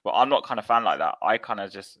bank. But I'm not kind of fan like that. I kind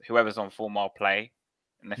of just, whoever's on form, I'll play.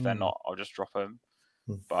 And if they're not, I'll just drop them.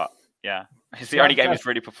 But yeah, it's the only game he's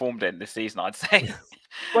really performed in this season, I'd say.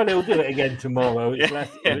 Well, he'll do it again tomorrow. It's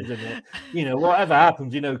Leicester, isn't it? Whatever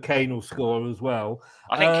happens, Kane will score as well.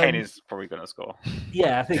 I think Kane is probably going to score.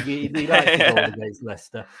 Yeah, I think he likes to go against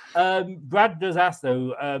Leicester. Brad does ask,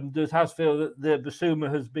 though, does Has feel that the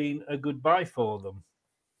Basuma has been a good buy for them?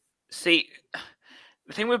 See,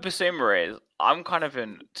 the thing with Basuma is I'm kind of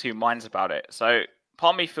in 2 minds about it. So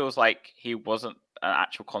part of me feels like he wasn't an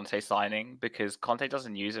actual Conte signing because Conte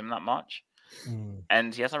doesn't use him that much.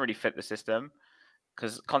 And he hasn't really fit the system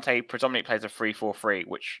because Conte predominantly plays a 3-4-3,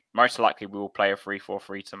 which most likely we will play a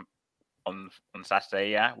 3-4-3 on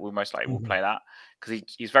Saturday. Yeah, we'll most likely will play that because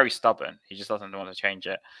he's very stubborn. He just doesn't want to change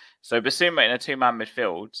it. So Basuma in a 2-man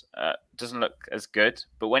midfield doesn't look as good,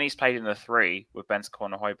 but when he's played in the 3 with Bentancur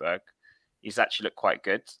and Højbjerg, he's actually looked quite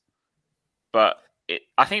good. But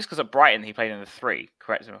I think it's because at Brighton he played in the 3.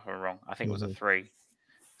 Correct me if I'm wrong. I think it was a 3.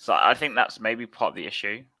 So I think that's maybe part of the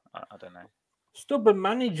issue. I don't know. Stubborn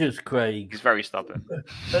managers, Craig. He's very stubborn.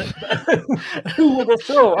 Who would have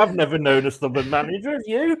thought? I've never known a stubborn manager. Have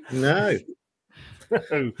you? No.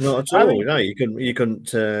 Not at all. No, you couldn't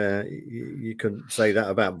say that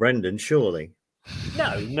about Brendan, surely.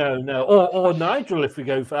 No. Or Nigel, if we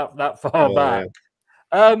go that far back.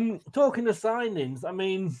 Yeah. Talking of signings, I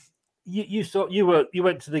mean, you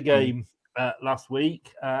went to the game last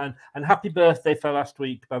week, and happy birthday for last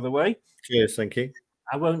week, by the way. Cheers, thank you.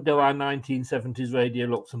 I won't do our 1970s Radio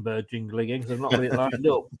Luxembourg jingle again because I've not got it lined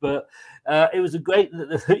up. But it was a great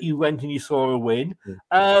that you went and you saw a win.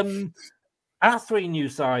 Our 3 new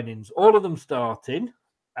signings, all of them starting.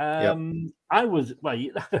 I was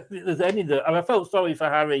there's any that I felt sorry for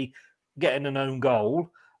Harry getting an own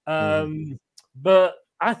goal, but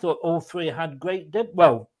I thought all three had great,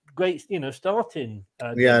 great, starting.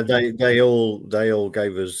 Yeah, debuts. they all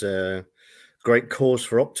gave us great cause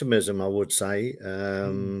for optimism, I would say.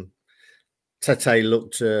 Tete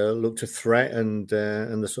looked a threat and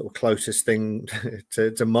the sort of closest thing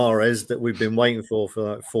to Mahrez that we've been waiting for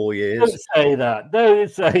like 4 years. Don't say that.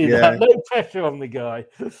 Don't say that. No pressure on the guy.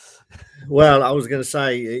 Well, I was going to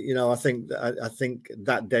say, I think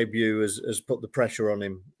that debut has put the pressure on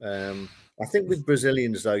him. I think with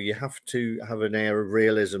Brazilians though, you have to have an air of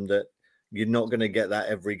realism that you're not going to get that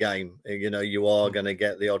every game. You are going to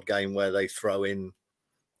get the odd game where they throw in,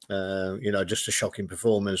 just a shocking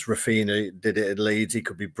performance. Rafinha did it at Leeds. He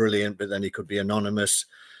could be brilliant, but then he could be anonymous.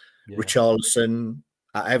 Yeah. Richarlison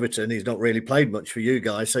at Everton, he's not really played much for you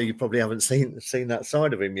guys, so you probably haven't seen that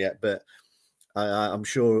side of him yet. But I'm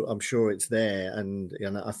sure it's there, and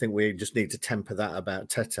I think we just need to temper that about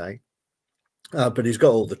Tete. But he's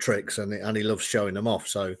got all the tricks, and he loves showing them off.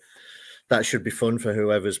 So that should be fun for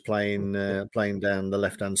whoever's playing down the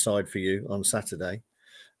left hand side for you on Saturday.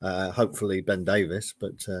 Hopefully Ben Davis,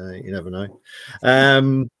 but you never know.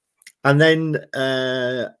 And then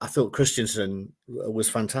I thought Christensen was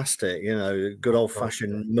fantastic. Good old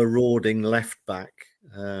fashioned marauding left back.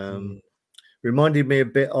 Reminded me a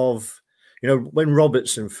bit of, when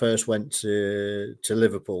Robertson first went to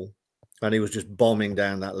Liverpool, and he was just bombing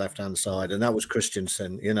down that left hand side, and that was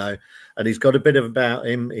Christensen. And he's got a bit about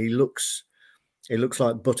him. He looks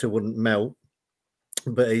like butter wouldn't melt.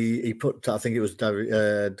 But he put, I think it was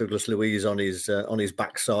Douglas Luiz on his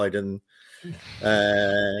backside and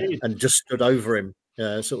just stood over him,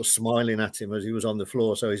 sort of smiling at him as he was on the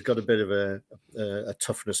floor. So he's got a bit of a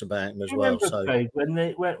toughness about him as well. So Craig,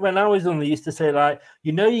 when I was on, they used to say, like,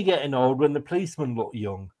 you're getting old when the policemen look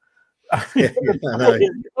young. Yeah, I know.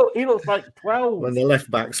 He looks like 12. When the left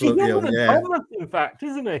backs look young, yeah. Thomas, in fact,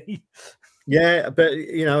 isn't he? Yeah, but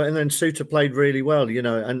and then Suter played really well,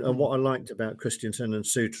 and what I liked about Christensen and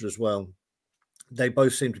Suter as well, they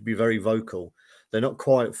both seem to be very vocal. They're not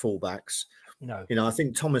quite fullbacks. No. I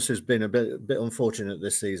think Thomas has been a bit unfortunate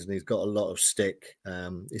this season. He's got a lot of stick.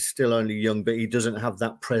 He's still only young, but he doesn't have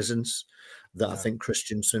that presence that I think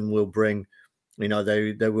Christensen will bring.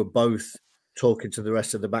 They were both talking to the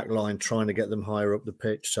rest of the back line, trying to get them higher up the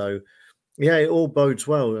pitch. So yeah, it all bodes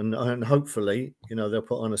well, and hopefully, they'll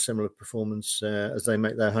put on a similar performance as they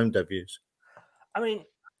make their home debuts. I mean,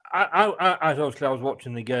 I was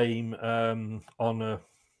watching the game on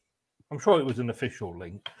I'm sure it was an official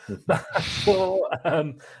link. But I saw,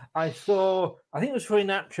 I think it was for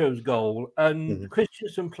Inacho's goal, and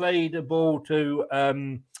Christensen played a ball to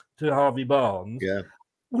Harvey Barnes. Yeah.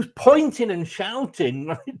 Was pointing and shouting,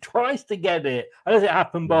 like, tries to get it. As it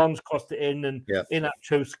happened, Barnes crossed it in, and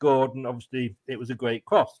Inacho scored, and obviously it was a great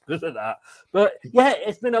cross because of that. But yeah,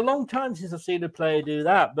 it's been a long time since I've seen a player do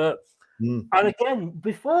that. But and again,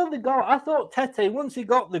 before the goal, I thought Tete, once he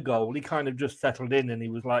got the goal, he kind of just settled in and he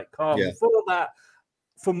was like calm. Yeah. Before that,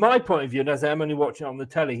 from my point of view, and as I'm only watching it on the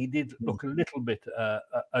telly, he did look a little bit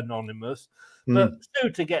anonymous. But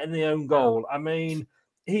Suter getting the own goal, I mean,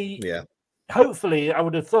 hopefully, I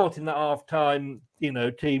would have thought in that half-time,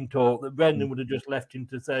 team talk that Brendan would have just left him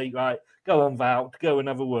to say, right, go on, Wout, go and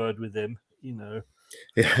have a word with him,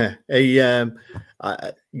 Yeah,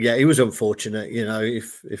 he was unfortunate.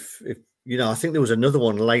 If I think there was another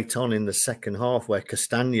one late on in the second half where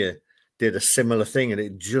Castagna did a similar thing and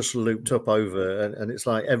it just looped up over, and it's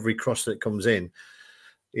like every cross that comes in,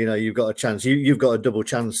 you've got a chance. You've got a double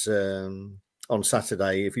chance. On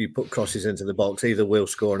Saturday, if you put crosses into the box, either we'll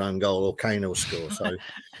score an own goal or Kane will score. So,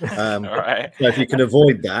 right. So if you can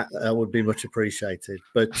avoid that, that would be much appreciated.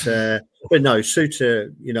 But no,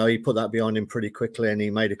 Suter, he put that behind him pretty quickly, and he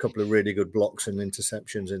made a couple of really good blocks and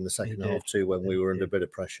interceptions in the second half too when we were under a bit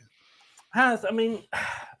of pressure. I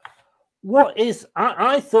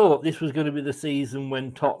thought this was going to be the season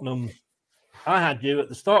when Tottenham. I had you at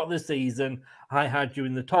the start of the season. I had you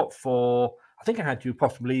in the top 4. I think I had you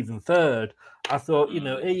possibly even third. I thought,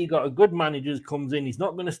 here you got a good manager who comes in. He's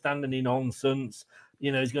not going to stand any nonsense.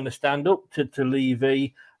 He's going to stand up to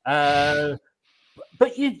Levy. But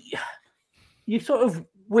you sort of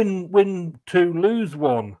win 2, lose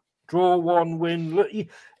 1, draw 1, win.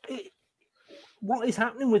 What is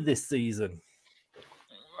happening with this season?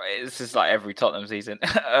 This is like every Tottenham season.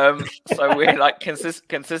 So we're like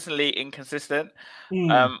consistently inconsistent.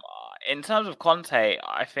 In terms of Conte,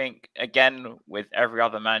 I think, again, with every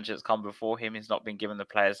other manager that's come before him, he's not been given the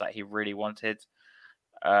players that he really wanted.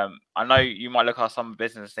 I know you might look at some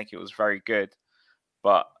business and think it was very good,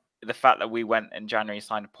 but the fact that we went in January,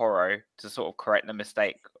 signed Porro to sort of correct the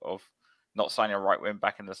mistake of not signing a right wing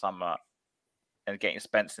back in the summer, and getting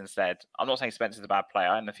Spence instead. I'm not saying Spence is a bad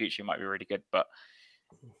player. In the future, he might be really good, but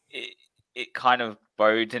it kind of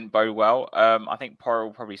didn't bode well. I think Porro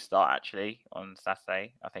will probably start actually on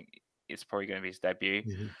Saturday. I think it's probably going to be his debut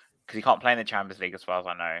because he can't play in the Champions League as far as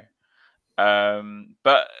I know.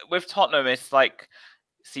 But with Tottenham, it's like,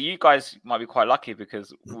 see, you guys might be quite lucky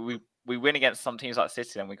because we win against some teams like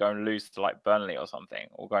City and we go and lose to like Burnley or something,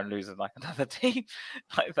 or go and lose to like another team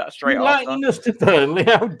like that straight you after. Lightning us to Burnley,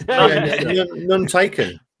 how dare you? None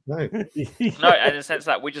taken. No, no, and in the sense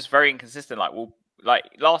that we're just very inconsistent. Like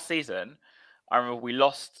last season, I remember we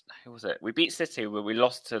lost. Who was it? We beat City, but we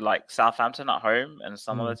lost to like Southampton at home and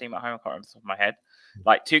some other team at home. I can't remember off the top of my head.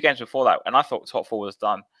 Like 2 games before that, and I thought top 4 was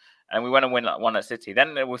done. And we went and win one at City.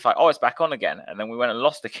 Then it was like, oh, it's back on again. And then we went and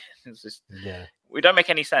lost again. It's just, we don't make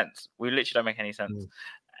any sense. We literally don't make any sense.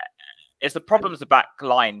 It's the problem's the back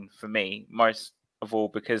line for me, most of all,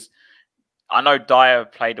 because I know Dyer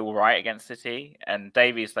played all right against City, and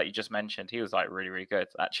Davies, that you just mentioned, he was like really, really good,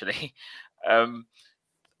 actually. I'm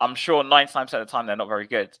sure 99% of the time they're not very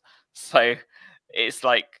good. So it's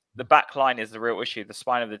like the back line is the real issue, the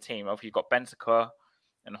spine of the team. If you've got Bentancur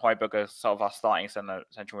and Højbjerg are sort of our starting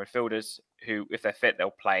central midfielders who, if they're fit,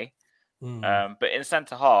 they'll play. But in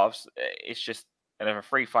centre halves, it's just, and of a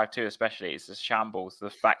 3-5-2 especially, it's just shambles.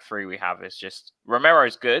 The back 3 we have is just,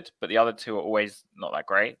 Romero's good, but the other 2 are always not that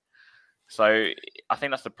great. So I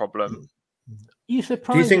think that's the problem. You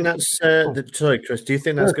surprised? Do you think that's sorry, Chris? Do you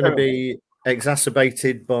think that's going to be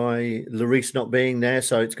exacerbated by Lloris not being there,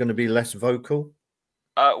 so it's going to be less vocal?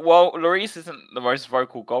 Well, Lloris isn't the most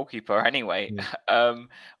vocal goalkeeper anyway.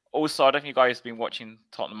 Also, I don't think you guys have been watching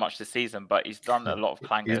Tottenham much this season, but he's done a lot of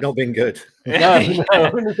clangers. He's not been good. No,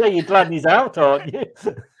 I'm going to say you're glad he's out, aren't you?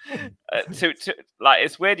 Like,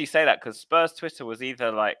 it's weird you say that because Spurs Twitter was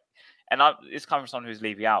either like, and it's coming from someone who's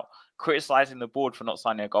Levy out, criticizing the board for not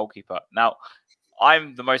signing a goalkeeper. Now,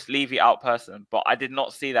 I'm the most Levy out person, but I did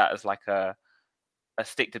not see that as like a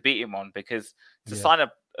stick to beat him on, because to sign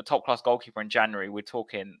a top class goalkeeper in January, we're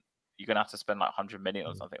talking you're gonna have to spend like 100 million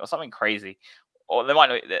or something crazy, or they might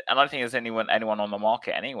not. And I don't think there's anyone on the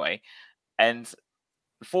market anyway. And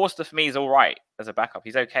Forster for me is all right as a backup.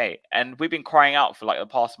 He's okay, and we've been crying out for like the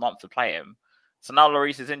past month to play him. So now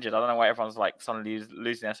Lloris is injured. I don't know why everyone's like suddenly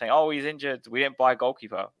losing their saying, "Oh, he's injured. We didn't buy a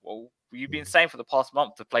goalkeeper." Well, you've been saying for the past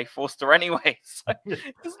month to play Forster anyway. So it's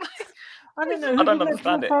like, I don't know. I don't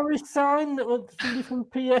understand it. Forest signed that was somebody from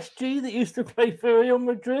PSG that used to play for Real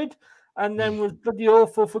Madrid and then was bloody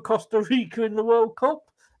awful for Costa Rica in the World Cup.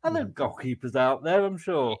 And there are goalkeepers out there, I'm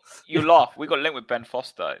sure. You laugh. We got linked with Ben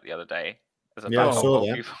Foster the other day as a backup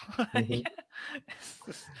goalkeeper.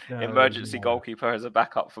 Emergency goalkeeper as a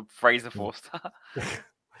backup for Fraser Forster.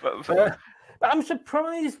 but I'm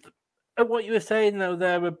surprised at what you were saying though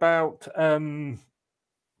there about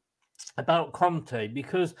Conte,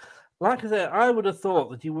 because like I said, I would have thought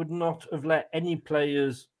that he would not have let any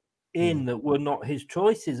players in that were not his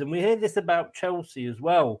choices. And we hear this about Chelsea as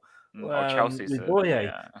well. Chelsea's with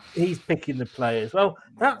Boye. He's picking the players. Well,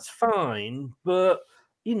 that's fine, but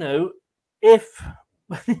you know, if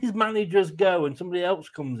these managers go and somebody else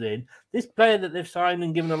comes in, this player that they've signed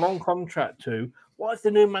and given a long contract to, what if the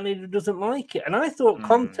new manager doesn't like it? And I thought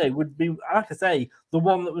Conte would be, like I say, the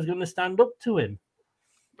one that was going to stand up to him.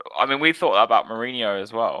 I mean, we thought about Mourinho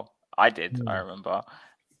as well. I did, I remember.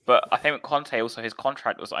 But I think with Conte, also, his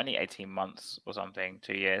contract was only 18 months or something,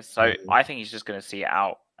 2 years. So I think he's just going to see it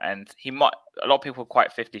out. And he might, a lot of people are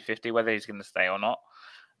quite 50-50 whether he's going to stay or not.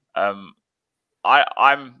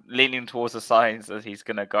 I'm leaning towards the signs that he's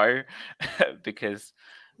going to go because.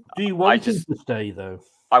 Do you want him to stay, though?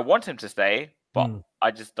 I want him to stay, but I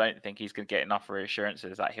just don't think he's going to get enough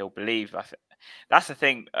reassurances that he'll believe. That's the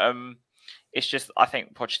thing. It's just, I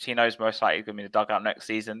think Pochettino is most likely going to be in the dugout next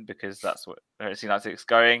season because that's what United's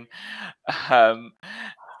going. And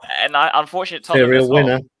unfortunately, Serial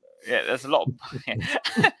winner. Yeah, there's a lot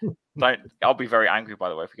of I'll be very angry, by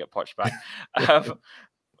the way, if we get Poch back.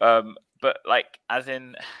 But like, as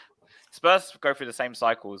in, Spurs go through the same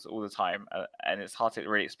cycles all the time, and it's hard to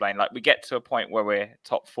really explain. Like, we get to a point where we're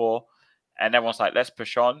top 4, and everyone's like, let's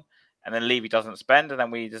push on. And then Levy doesn't spend, and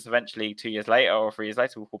then we just eventually 2 years later or 3 years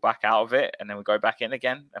later, we'll fall back out of it, and then we go back in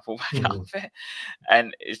again and fall back out of it.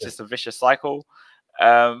 And it's just a vicious cycle.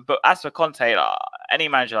 But as for Conte, any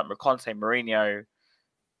manager like Conte, Mourinho,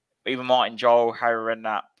 even Martin Jol, Harry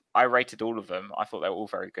Redknapp, I rated all of them. I thought they were all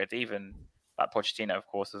very good, even like Pochettino, of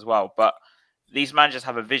course, as well. But these managers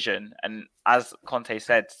have a vision, and as Conte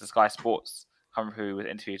said to Sky Sports, who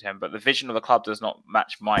interviewed him, but the vision of the club does not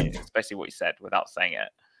match mine. It's basically what he said without saying it.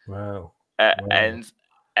 Wow. And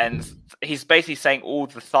and he's basically saying all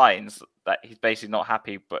the signs that he's basically not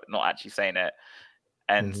happy, but not actually saying it.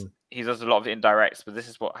 And he does a lot of indirects, but this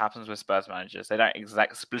is what happens with Spurs managers. They don't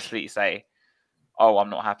explicitly say, "Oh, I'm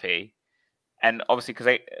not happy." And obviously,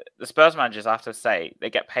 because the Spurs managers, I have to say, they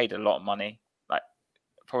get paid a lot of money, like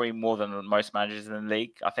probably more than most managers in the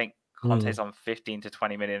league. I think Conte's on 15 to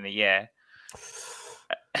 20 million a year.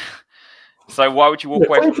 So why would you walk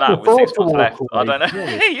away from that with 6 months left? I don't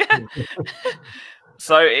know.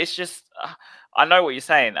 So it's just, I know what you're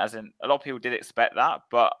saying, as in a lot of people did expect that,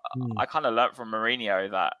 but I kind of learnt from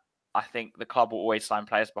Mourinho that I think the club will always sign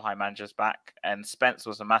players behind managers' back, and Spence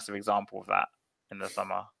was a massive example of that in the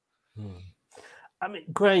summer. I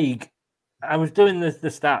mean, Craig, I was doing the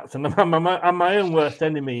stats, and I'm my own worst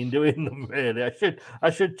enemy in doing them. Really, I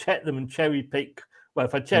should check them and cherry pick. Well,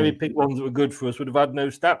 if I cherry pick ones that were good for us, would have had no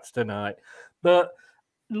stats tonight. But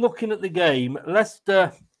looking at the game,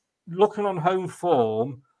 Leicester, looking on home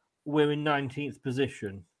form, we're in 19th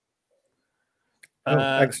position.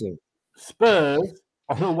 Excellent. Spurs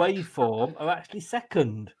on away form are actually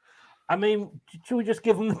second. I mean, should we just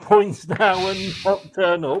give them the points now and not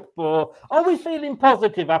turn up? Or are we feeling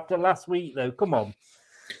positive after last week, though? Come on.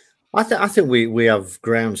 I think we have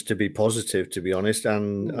grounds to be positive, to be honest,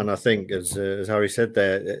 and I think as Harry said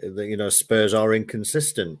there, Spurs are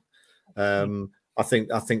inconsistent. I think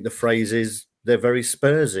the phrase is they're very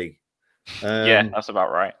Spursy. Yeah, that's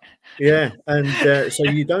about right. Yeah, and so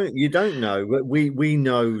you don't know, but we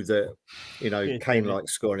know that Kane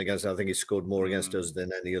likes scoring against us. I think he scored more against us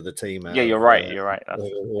than any other team. Yeah, you're right. You're right. That's,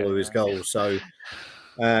 all of his goals. So,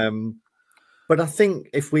 but I think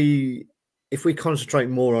if we concentrate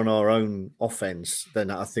more on our own offense,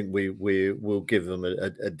 then I think we will give them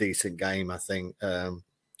a decent game. I think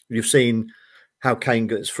you've seen how Kane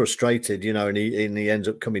gets frustrated, and he ends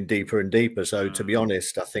up coming deeper and deeper. So to be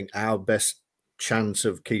honest, I think our best chance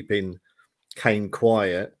of keeping Kane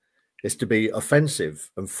quiet is to be offensive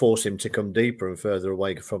and force him to come deeper and further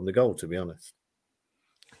away from the goal, to be honest.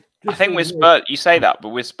 I think with Spurs, you say that, but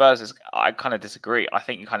with Spurs, I kind of disagree. I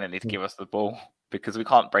think you kind of need to give us the ball because we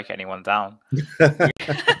can't break anyone down.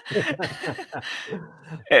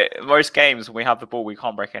 Most games, when we have the ball, we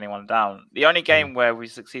can't break anyone down. The only game where we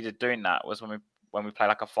succeeded doing that was when we play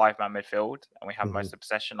like a 5-man midfield and we have most of the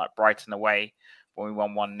possession, like Brighton away. When we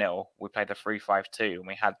won 1-0, we played a 3-5-2 and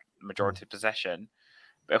we had majority of possession.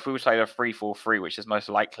 But if we would play a 3-4-3, which is most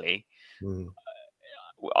likely,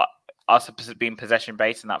 us being possession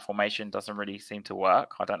based in that formation doesn't really seem to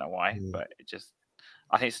work. I don't know why, but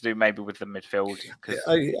I think it's to do maybe with the midfield.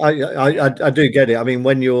 I do get it. I mean,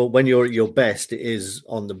 when you're at your best, it is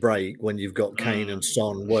on the break when you've got Kane and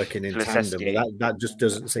Son working in tandem. But that just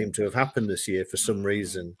doesn't seem to have happened this year for some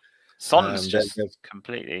reason. Son's just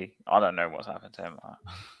completely. I don't know what's happened to him.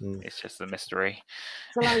 It's just a mystery.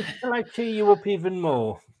 Shall I cheer you up even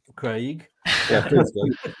more, Craig? Yeah, please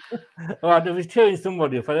do. All right, I was cheering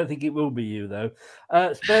somebody up. I don't think it will be you, though.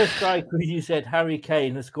 Spurs striker, as you said, Harry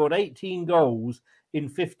Kane, has scored 18 goals in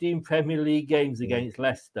 15 Premier League games against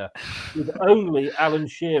Leicester, with only Alan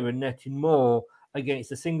Shearer netting more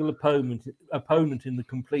against a single opponent in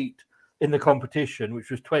the competition, which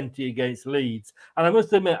was 20 against Leeds. And I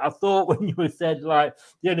must admit, I thought when you said like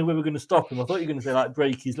the only way we're going to stop him, I thought you were going to say like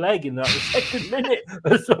break his leg in like the second minute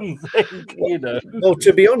or something. Well,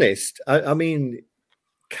 to be honest, I mean,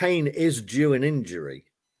 Kane is due an injury.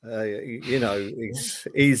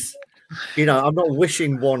 He's I'm not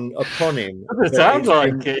wishing one upon him. It sounds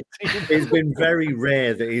like it. It's been very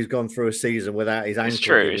rare that he's gone through a season without his ankle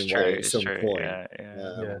giving way at some point.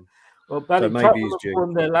 Yeah. Well, Tottenham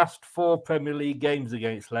won their last 4 Premier League games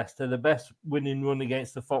against Leicester, the best winning run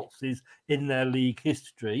against the Foxes in their league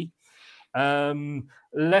history.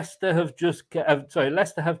 Leicester have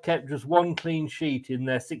kept just 1 clean sheet in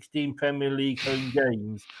their 16 Premier League home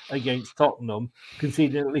games against Tottenham,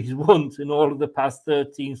 conceding at least once in all of the past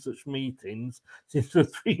 13 such meetings since the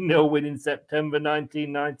 3-0 win in September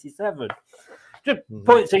 1997. Just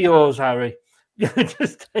points are yours, Harry.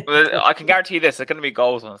 I can guarantee you this: there are going to be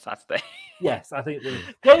goals on Saturday. Yes, I think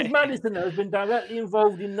James Maddison has been directly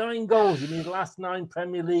involved in 9 goals in his last 9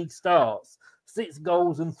 Premier League starts, 6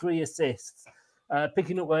 goals and 3 assists,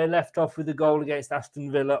 picking up where he left off with a goal against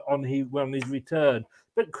Aston Villa on his return.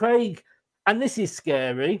 But Craig, and this is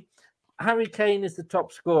scary, Harry Kane is the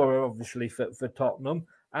top scorer, obviously, for Tottenham,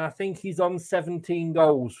 and I think he's on 17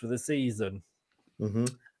 goals for the season.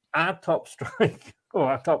 Our top striker,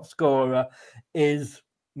 or our top scorer, is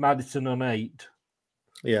Maddison on 8.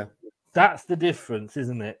 Yeah. That's the difference,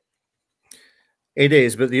 isn't it? It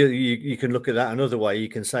is, but you can look at that another way. You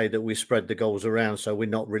can say that we spread the goals around, so we're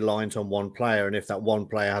not reliant on one player. And if that one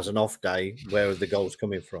player has an off day, where are the goals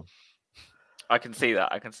coming from? I can see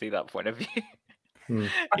that. I can see that point of view. Hmm.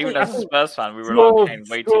 Even as a Spurs fan, we rely on Kane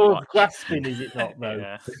way too much. Grasping, is it not,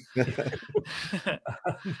 though?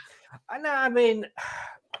 I mean,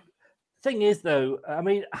 thing is, though, I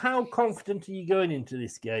mean, how confident are you going into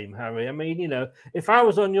this game, Harry? I mean, if I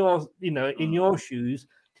was on your, in your shoes,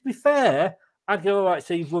 to be fair, I'd go, all right,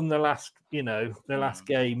 so you've won the last, the last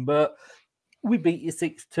game, but we beat you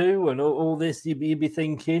 6-2 and all this, you'd be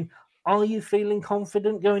thinking, are you feeling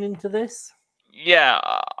confident going into this? Yeah,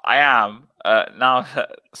 I am. Now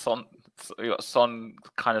that Son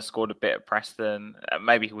kind of scored a bit at Preston,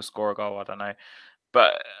 maybe he will score a goal, I don't know.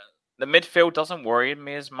 But the midfield doesn't worry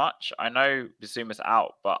me as much. I know Bizuma's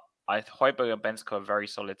out, but Højbjerg and Bensko are very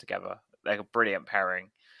solid together. They're a brilliant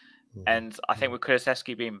pairing. And I think with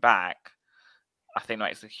Kulusevski being back, I think that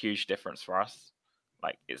makes a huge difference for us.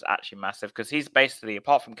 Like, it's actually massive because he's basically,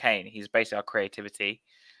 apart from Kane, he's basically our creativity.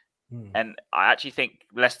 And I actually think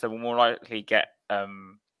Leicester will more likely get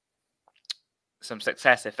some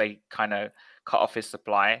success if they kind of cut off his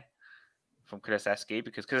supply from Kulusevski,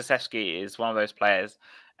 because Kulusevski is one of those players.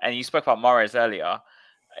 And you spoke about Mahrez earlier.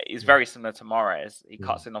 He's very similar to Mahrez. He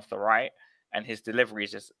cuts in off the right, and his delivery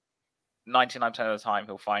is just 99% of the time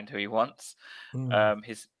he'll find who he wants.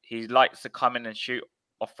 He likes to come in and shoot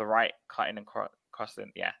off the right, cutting and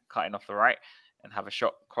crossing. Yeah, cutting off the right and have a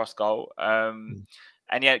shot cross goal.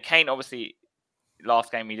 And yeah, Kane, obviously,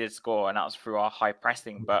 last game he did score, and that was through our high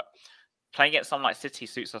pressing. But playing against someone like City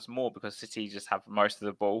suits us more because City just have most of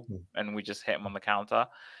the ball, and we just hit them on the counter.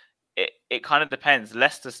 It kind of depends.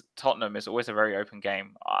 Leicester Tottenham is always a very open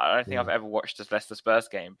game. I don't think I've ever watched a Leicester Spurs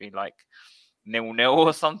game be like 0-0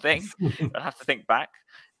 or something. I have to think back.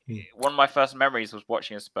 One of my first memories was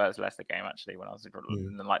watching a Spurs Leicester game, actually, when I was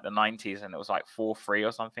in like the 90s, and it was like 4-3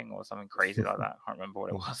 or something crazy like that. I can't remember what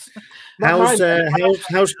it was.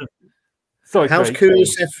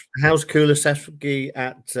 How's Kulusevski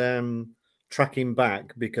at tracking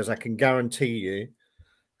back? Because I can guarantee you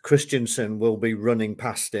Christensen will be running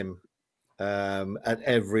past him at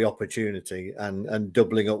every opportunity and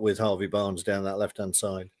doubling up with Harvey Barnes down that left-hand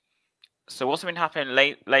side. So what's been happening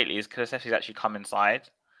lately is Kulusevski's actually come inside,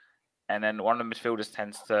 and then one of the midfielders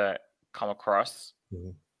tends to come across.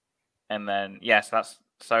 And then,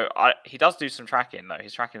 he does do some tracking, though.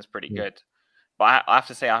 His tracking is pretty good. But I have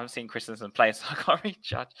to say, I haven't seen Christensen play, so I can't really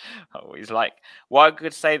judge what he's like. What I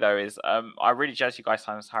could say, though, is I really judge you guys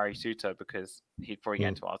times Harry Suter, because he'd probably get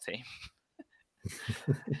into our team.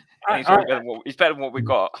 He's better than what we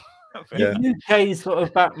got. UK sort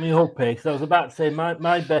of backed me up here, because I was about to say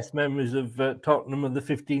my best memories of Tottenham of the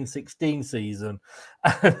 15-16 season.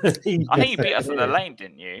 I think you beat us at the Lane,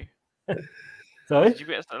 didn't you? Sorry? Did you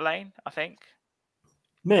beat us at the Lane, I think?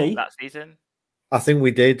 Me? That season? I think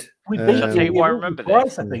we did. We beat I'll tell you why I remember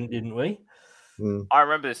twice, this. I think, didn't we? I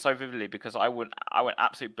remember this so vividly because I went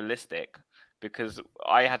absolute ballistic, because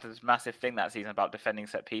I had this massive thing that season about defending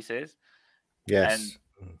set pieces. Yes.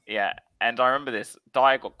 And I remember this.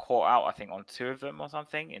 Dyer got caught out, I think, on 2 of them or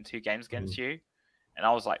something in 2 games against you, and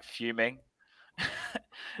I was like fuming.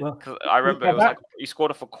 Because I remember it was like you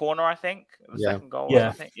scored off a corner, I think, the second goal. Yeah.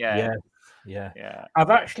 Or something. Yeah.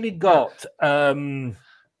 I've actually got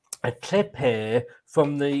a clip here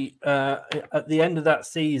from the at the end of that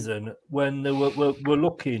season when they were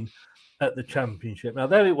looking at the championship. Now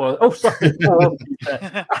there it was. Oh, sorry.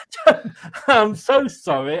 I'm so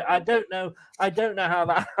sorry. I don't know how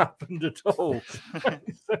that happened at all.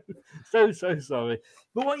 so sorry.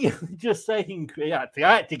 But what you were just saying, I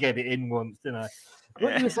had to get it in once, didn't I?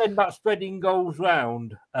 What you were saying about spreading goals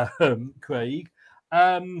round, Craig.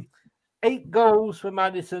 8 goals for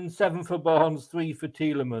Maddison, 7 for Barnes, 3 for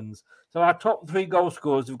Tielemans. So our top 3 goal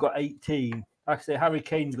scorers have got 18. Like I say, Harry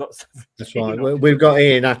Kane's got 17. That's right. We've got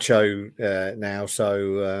Iheanacho now,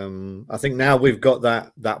 so I think now we've got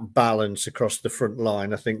that balance across the front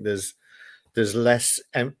line. I think there's less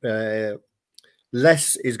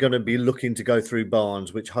is going to be looking to go through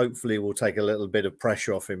Barnes, which hopefully will take a little bit of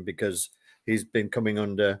pressure off him, because he's been coming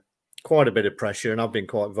under quite a bit of pressure, and I've been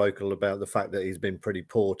quite vocal about the fact that he's been pretty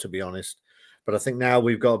poor, to be honest. But I think now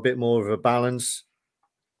we've got a bit more of a balance.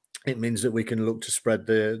 It means that we can look to spread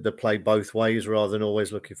the play both ways rather than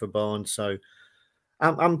always looking for Barnes. So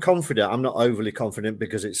I'm confident. I'm not overly confident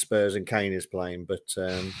because it's Spurs and Kane is playing, but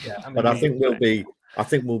I think we'll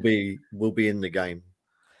be in the game.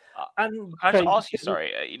 And can I just ask you,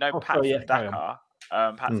 sorry, Patson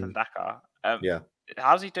Daka.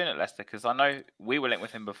 How's he doing at Leicester? Because I know we were linked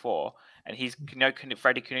with him before, and he's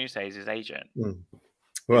Freddie Canute is his agent.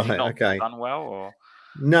 Has he Right. not Okay. done well, or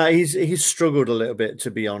No, he's struggled a little bit,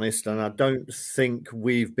 to be honest, and I don't think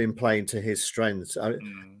we've been playing to his strengths.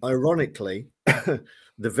 Ironically, the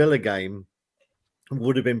Villa game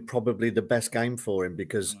would have been probably the best game for him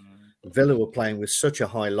because Villa were playing with such a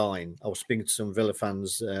high line. I was speaking to some Villa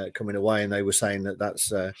fans coming away, and they were saying that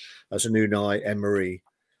that's an Unai Emery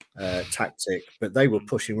tactic, but they were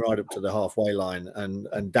pushing right up to the halfway line,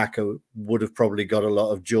 and Daka would have probably got a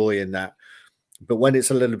lot of joy in that. But when it's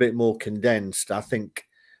a little bit more condensed, I think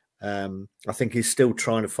he's still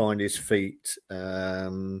trying to find his feet.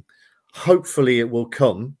 Hopefully, it will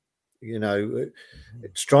come. You know,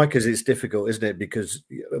 strikers, it's difficult, isn't it? Because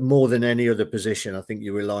more than any other position, I think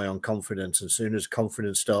you rely on confidence. As soon as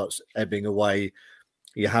confidence starts ebbing away,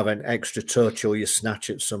 you have an extra touch or you snatch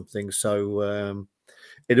at something. So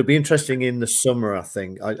it'll be interesting in the summer. I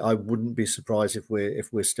think I wouldn't be surprised if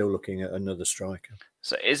we're still looking at another striker.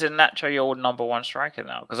 so? Is Nacho your number one striker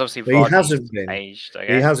now? Because obviously He Vardy's hasn't been. aged. I He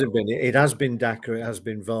guess. hasn't been. It has been Daka. It has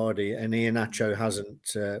been Vardy, and Iheanacho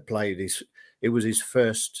hasn't played. It was his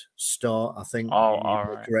first start, I think. Oh, all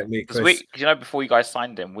right. Correct me, Because Chris. you know, before you guys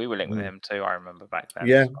signed him, we were linked with him too. I remember back then.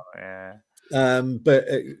 Yeah. So, yeah. But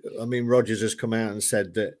I mean, Rodgers has come out and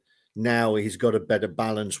said that now he's got a better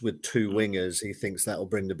balance with two wingers. He thinks that will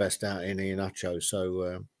bring the best out in Iheanacho.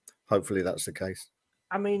 So hopefully that's the case.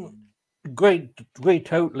 I mean, agree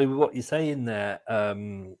totally with what you're saying there,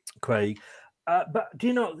 Craig. But do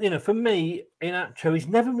you know, for me, Iheanacho, he's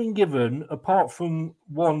never been given, apart from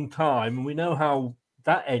one time, and we know how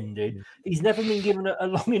that ended, he's never been given a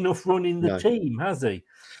long enough run in the team, has he?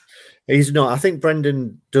 He's not. I think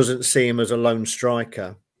Brendan doesn't see him as a lone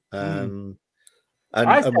striker. And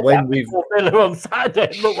when we've Villa on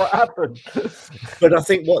Saturday, look what happened. But I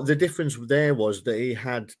think what the difference there was that he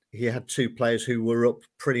had two players who were up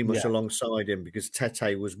pretty much alongside him, because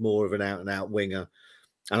Tete was more of an out-and-out winger.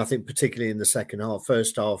 And I think particularly in the second half,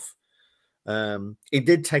 first half, it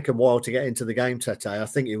did take a while to get into the game, Tete. I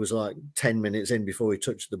think it was like 10 minutes in before he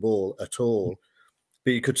touched the ball at all.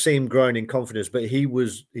 But you could see him growing in confidence. But he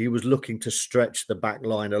was looking to stretch the back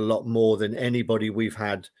line a lot more than anybody we've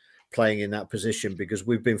had playing in that position, because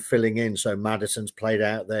we've been filling in. So Maddison's played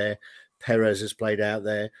out there, Perez has played out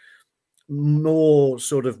there. More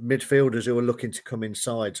sort of midfielders who are looking to come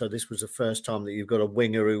inside. So this was the first time that you've got a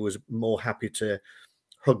winger who was more happy to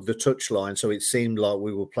hug the touchline. So it seemed like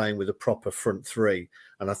we were playing with a proper front three.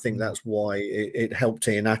 And I think that's why it helped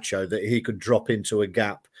Iheanacho that he could drop into a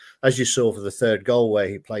gap, as you saw for the third goal where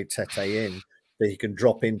he played Tete in, that he can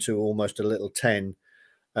drop into almost a little 10.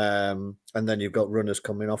 And then you've got runners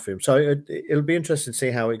coming off him. So it'll be interesting to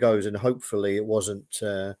see how it goes. And hopefully it wasn't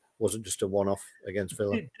just a one-off against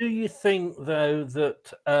Villa. Do you think, though,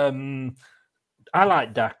 that I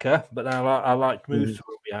like Daka, but I liked Musa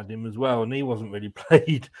when we had him as well, and he wasn't really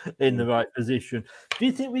played in the right position. Do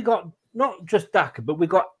you think we got not just Daka, but we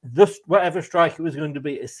got just whatever striker was going to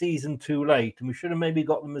be a season too late, and we should have maybe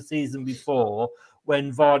got them a season before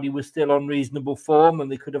when Vardy was still on reasonable form,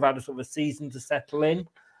 and they could have had a sort of a season to settle in?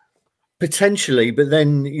 Potentially, but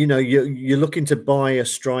then you're looking to buy a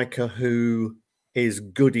striker who is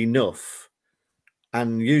good enough,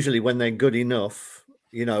 and usually when they're good enough,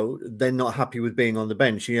 they're not happy with being on the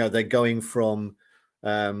bench. They're going from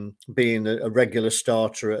being a regular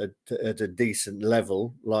starter at a decent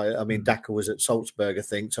level. Like, I mean, Daka was at Salzburg, I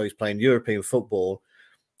think, so he's playing European football.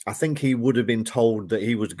 I think he would have been told that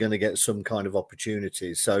he was going to get some kind of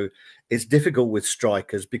opportunities. So it's difficult with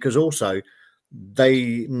strikers, because also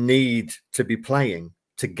they need to be playing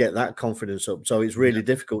to get that confidence up. So it's really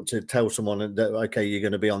difficult to tell someone that, okay, you're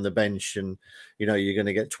going to be on the bench and, you're going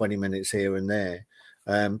to get 20 minutes here and there.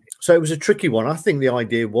 So it was a tricky one. I think the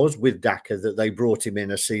idea was with Daka that they brought him in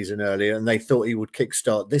a season earlier and they thought he would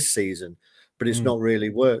kickstart this season, but it's not really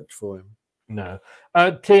worked for him. No.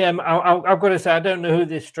 TM, I've got to say, I don't know who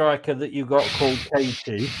this striker that you got called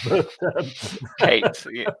Katie, but Kate.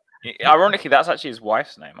 Ironically, that's actually his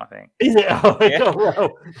wife's name, I think. Is it? Oh, yeah.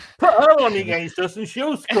 Well, put her on against us and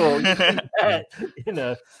she'll score. But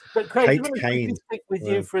Craig, let me stick with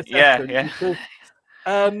you for a second. Yeah. Because,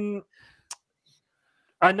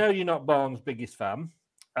 I know you're not Barnes' biggest fan,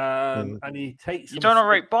 and he takes. You don't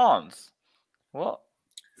rate Barnes? What?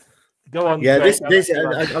 Go on. Yeah, this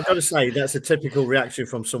I've got to say that's a typical reaction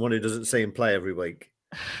from someone who doesn't see him play every week.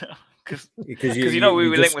 Because we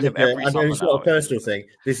were linked with him every summer. It's not a personal thing.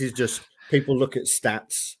 This is just people look at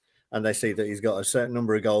stats and they see that he's got a certain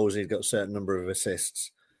number of goals, he's got a certain number of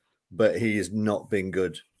assists, but he has not been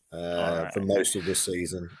good for most of this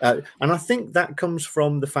season. And I think that comes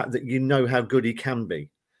from the fact that how good he can be.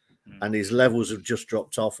 And his levels have just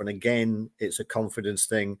dropped off. And again, it's a confidence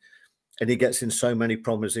thing. and he gets in so many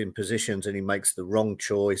promising positions, and he makes the wrong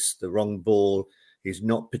choice, the wrong ball. He's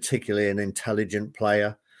not particularly an intelligent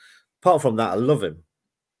player. Apart from that, I love him.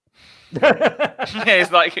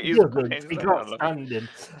 It's like he can't stand him.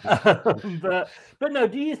 But no,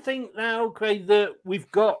 do you think now, Craig, that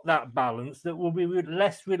we've got that balance, that we'll be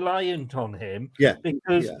less reliant on him? Yeah,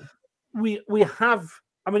 because we have.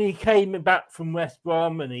 I mean, he came back from West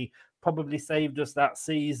Brom and he probably saved us that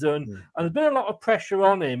season. And there's been a lot of pressure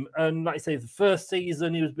on him. And like I say, the first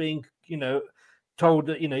season he was being, told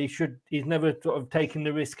that he's never sort of taken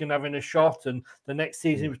the risk and having a shot, and the next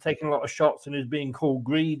season he was taking a lot of shots and he was being called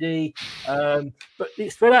greedy. But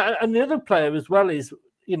it's spread out, and the other player as well is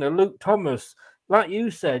Luke Thomas. Like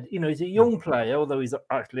you said, he's a young player, although he's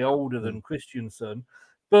actually older than Christensen.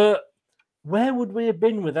 But where would we have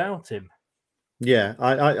been without him? Yeah,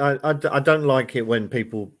 I don't like it when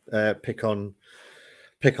people pick on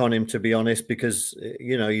him, to be honest, because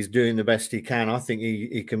he's doing the best he can. I think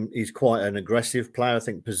he's quite an aggressive player. I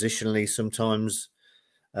think positionally sometimes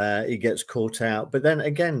he gets caught out. But then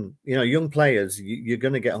again, young players, you're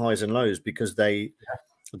going to get highs and lows because they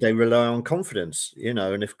rely on confidence.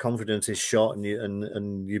 And if confidence is shot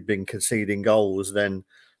and you've been conceding goals, then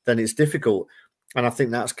it's difficult. And I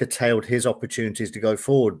think that's curtailed his opportunities to go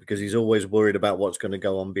forward because he's always worried about what's going to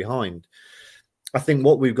go on behind. I think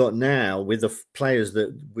what we've got now with the players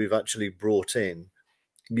that we've actually brought in,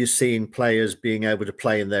 you're seeing players being able to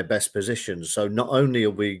play in their best positions. So not only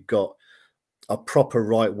have we got a proper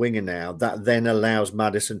right winger now, that then allows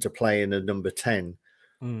Maddison to play in a number 10,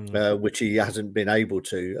 which he hasn't been able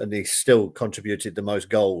to. And he still contributed the most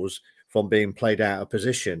goals from being played out of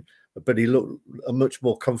position. But he looked much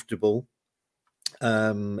more comfortable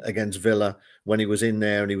against Villa when he was in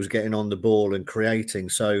there and he was getting on the ball and creating.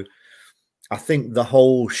 So I think the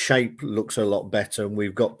whole shape looks a lot better, and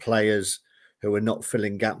we've got players who are not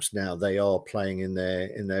filling gaps now. They are playing in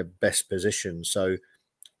their best position. So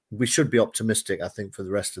we should be optimistic, I think, for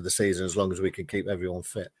the rest of the season, as long as we can keep everyone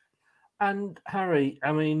fit. And Harry,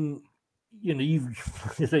 I mean, you've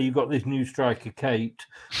got this new striker, Kate,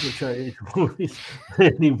 which is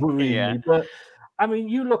really worrying me. But I mean,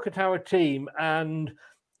 you look at our team, and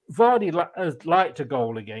Vardy has liked a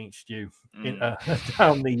goal against you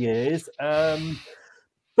down the years.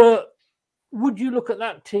 But would you look at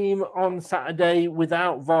that team on Saturday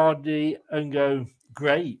without Vardy and go,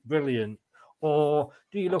 great, brilliant? Or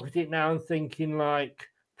do you look at it now and thinking, like,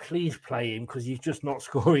 please play him because he's just not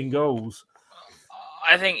scoring goals?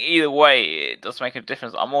 I think either way, it does make a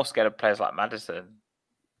difference. I'm more scared of players like Maddison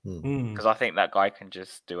because I think that guy can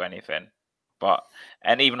just do anything.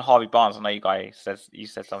 And even Harvey Barnes, I know you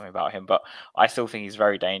said something about him, but I still think he's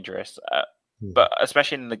very dangerous. But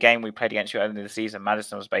especially in the game we played against you earlier in the season,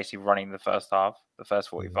 Maddison was basically running the first half, the first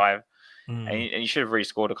 45, and you should have really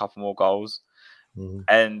scored a couple more goals.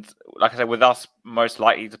 And like I said, with us most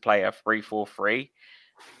likely to play a 3-4-3,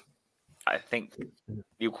 I think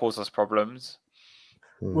you'll cause us problems.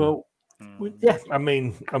 Well, yeah, I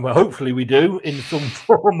mean, hopefully we do in some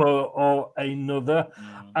form or another.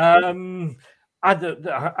 I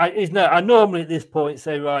normally at this point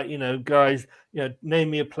say, right, guys,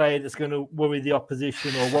 name me a player that's going to worry the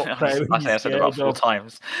opposition, or what player. I said about 4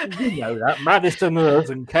 times. You know that Maddison us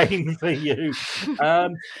and Kane for you.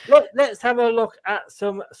 Let's have a look at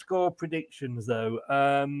some score predictions, though.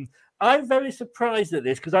 I'm very surprised at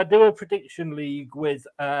this because I do a prediction league with.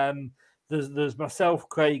 There's myself,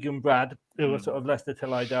 Craig, and Brad, who are sort of Leicester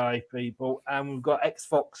Till I Die people, and we've got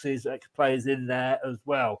ex-Foxes, ex-players in there as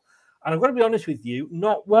well. And I've got to be honest with you,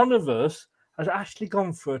 not one of us has actually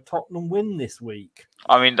gone for a Tottenham win this week.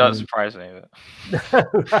 I mean, don't surprise me. But...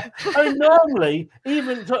 I mean, normally,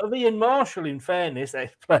 even sort of Ian Marshall, in fairness,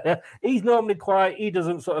 ex-player, he's normally quiet. He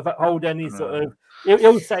doesn't sort of hold any sort of...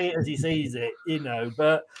 He'll say it as he sees it,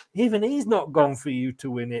 but even he's not gone for you to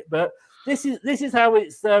win it. But this is how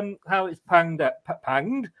it's panned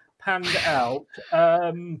out,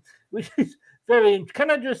 which is very.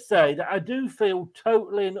 Can I just say that I do feel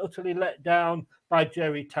totally and utterly let down by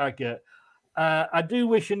Jerry Taggart. I do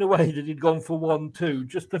wish in a way that he'd gone for 1-2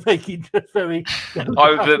 just to make it just very.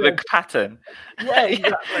 The pattern. Yeah,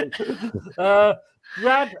 exactly.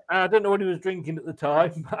 Brad, I don't know what he was drinking at the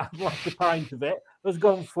time, but I'd like a pint of it. Has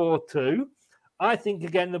gone 4-2. I think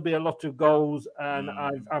again there'll be a lot of goals, and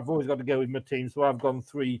I've always got to go with my team, so I've gone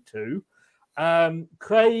 3-2.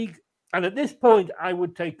 Craig, and at this point I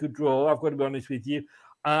would take a draw. I've got to be honest with you.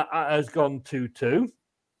 Has gone 2-2.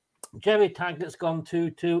 Jerry Taggart's gone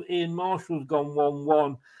 2-2. Ian Marshall's gone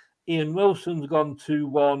 1-1. Ian Wilson's gone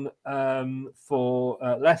 2-1 for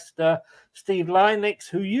Leicester. Steve Linux,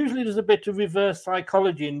 who usually does a bit of reverse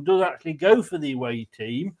psychology and does actually go for the away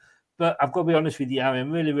team, but I've got to be honest with you, Harry,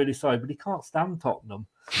 I'm really, really sorry, but he can't stand Tottenham.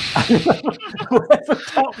 Whoever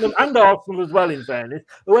Tottenham and Arsenal as well, in fairness,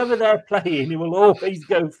 whoever they're playing, he will always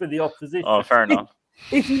go for the opposition. Oh, fair enough.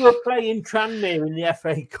 If you were playing Tranmere in the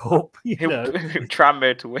FA Cup,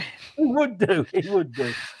 Tranmere to win. He would do.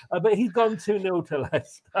 But he's gone 2-0 to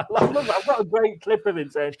Leicester. I've got a great clip of him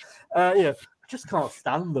saying, I just can't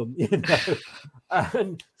stand them,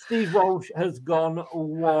 And Steve Walsh has gone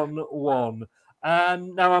 1-1.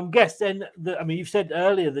 Now, I'm guessing that, you've said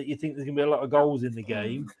earlier that you think there's going to be a lot of goals in the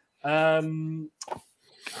game. And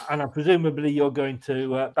presumably you're going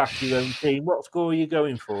to back your own team. What score are you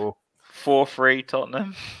going for? 4-3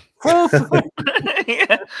 Tottenham. 4-3?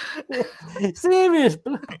 Yeah. Serious?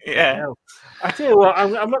 Yeah. I tell you what,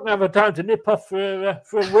 I'm not going to have a time to nip off for a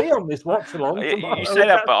wee on this watch along. You say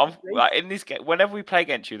that, but I'm like in this game. Whenever we play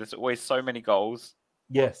against you, there's always so many goals.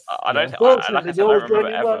 Yes. I don't. Unfortunately, they always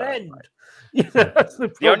remember join in one ever. end. That's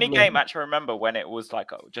the only game I actually remember when it was like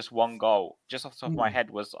just one goal, just off the top of my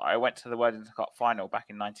head, was I went to the Worthington Cup final back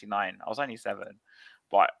in '99. I was only 7,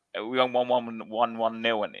 but we won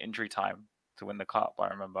 1-0 in injury time to win the cup. I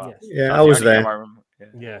remember. Yes. Yeah, I was there.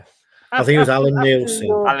 Yeah. I think it was Alan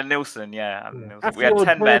Nielsen. Alan Nielsen, Alan Nielsen. We had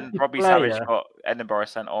 10 men. Robbie Savage got Edinburgh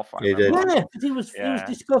sent off. He did. Yeah, but he was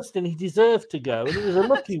disgusting. He deserved to go, and he was a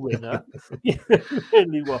lucky winner. He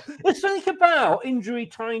really was. Let's think about injury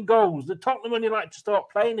time goals. The Tottenham only like to start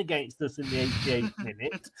playing against us in the 88th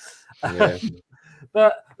minute. Yeah.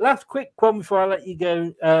 But last quick one before I let you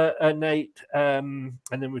go, Nate, and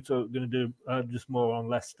then we're going to do just more on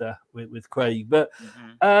Leicester with Craig. But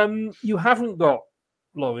you haven't got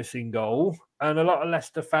Lloris in goal, and a lot of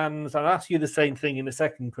Leicester fans, I'll ask you the same thing in a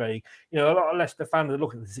second, Craig. A lot of Leicester fans are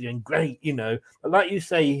looking at this and going, great, but like you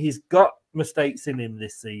say, he's got mistakes in him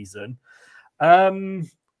this season. The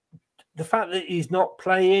fact that he's not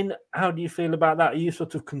playing, how do you feel about that? Are you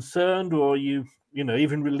sort of concerned, or are you,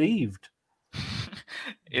 even relieved?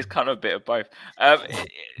 It's kind of a bit of both,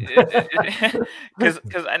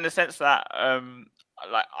 because in the sense that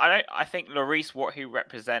I think Lloris, what he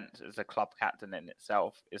represents as a club captain in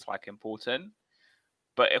itself is important.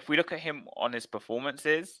 But if we look at him on his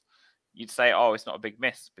performances, you'd say, oh, it's not a big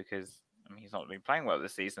miss because he's not been playing well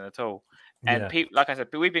this season at all. And like I said,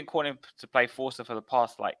 we've been calling him to play Forster for the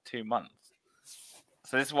past 2 months.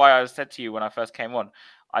 So this is why I said to you when I first came on,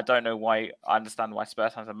 I don't know why. I understand why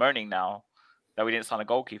Spurs fans are moaning now that we didn't sign a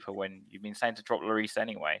goalkeeper when you've been saying to drop Lloris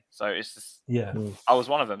anyway. So it's just, I was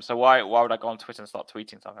one of them. So why would I go on Twitter and start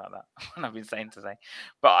tweeting something like that when I've been saying to say?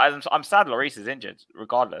 But I'm sad Lloris is injured.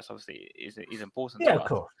 Regardless, obviously, he's important. Yeah, of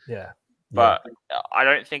course. Yeah. But I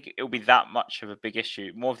don't think it'll be that much of a big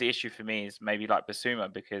issue. More of the issue for me is maybe Basuma,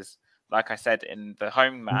 because, like I said, in the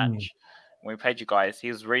home match when we played you guys, he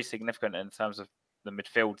was really significant in terms of the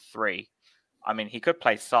midfield 3. He could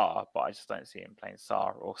play Sarr, but I just don't see him playing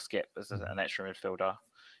Sarr or Skip as an extra midfielder.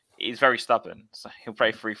 He's very stubborn, so he'll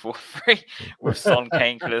play 3-4-3 with Son,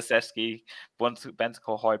 Kane, Kulusevski,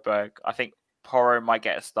 Bentancur, Højbjerg. I think Porro might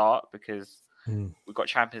get a start because we've got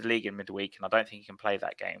Champions League in midweek, and I don't think he can play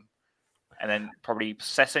that game. And then probably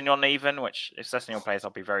Sessegnon even, which if Sessegnon plays,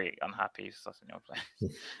 I'll be very unhappy if Sessegnon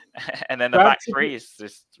plays. And then the back 3 is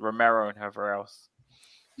just Romero and whoever else.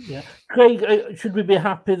 Yeah, Craig, should we be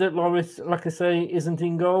happy that Lloris, like I say, isn't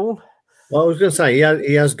in goal? Well, I was going to say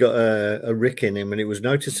he has got a rick in him, and it was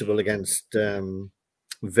noticeable against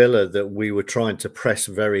Villa that we were trying to press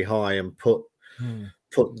very high and put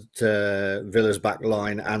Villa's back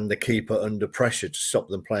line and the keeper under pressure to stop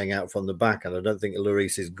them playing out from the back. And I don't think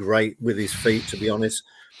Lloris is great with his feet, to be honest.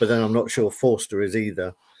 But then I'm not sure Forster is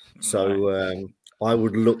either. So I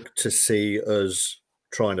would look to see us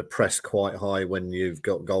trying to press quite high when you've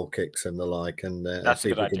got goal kicks and the like, and that's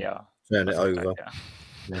see a good if we idea. Can turn it over.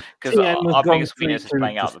 Because our biggest weakness is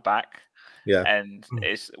playing out the back. Yeah, and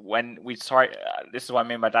it's when we try. This is why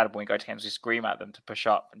me and my dad, when we go to games, we scream at them to push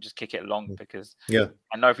up and just kick it long, because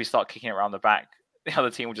I know if we start kicking it around the back, the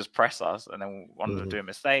other team will just press us, and then one of them do a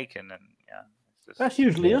mistake, and then that's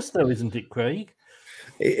usually us, though, isn't it, Craig?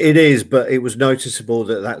 It is, but it was noticeable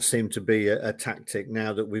that seemed to be a tactic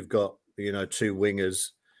now that we've got 2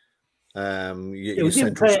 wingers. We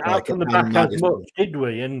didn't play it out from the back as much, did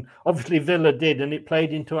we? And obviously Villa did, and it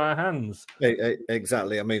played into our hands.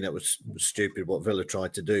 Exactly. That was stupid what Villa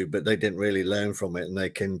tried to do, but they didn't really learn from it, and they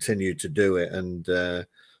continued to do it. And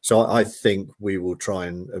so I think we will try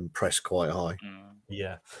and press quite high.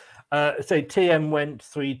 Yeah. So TM went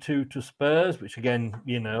 3-2 to Spurs, which again,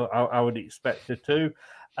 I would expect her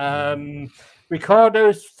to.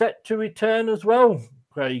 Ricardo's set to return as well,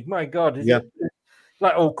 Craig. My God, is it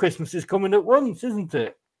like all Christmas is coming at once, isn't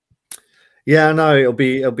it? Yeah, no, it'll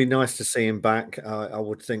be nice to see him back. I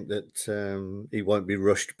would think that he won't be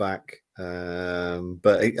rushed back,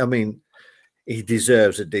 but I mean, he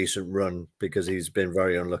deserves a decent run because he's been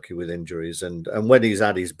very unlucky with injuries, and when he's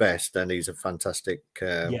at his best, then he's a fantastic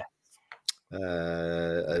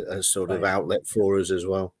a sort of outlet for us as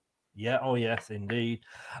well. Yeah. Oh, yes, indeed.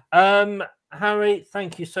 Harry,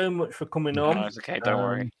 thank you so much for coming on. No, it's okay. Don't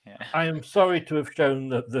worry. Yeah. I am sorry to have shown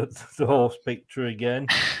the horse picture again.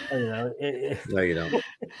 No, you don't.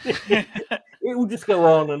 It will just go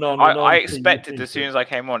on and on. I expected as soon as I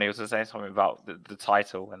came on, he was to say something about the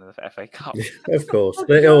title and the FA Cup. Of course,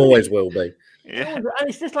 it always will be. Yeah. And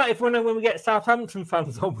it's just like if when we get Southampton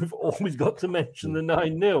fans on, we've always got to mention the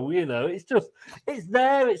 9-0. You know, it's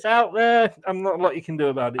there, it's out there. I'm not a lot you can do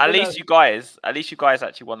about it. At least you guys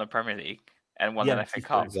actually won the Premier League and won the FA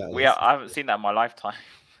Cup. Exactly. I haven't seen that in my lifetime.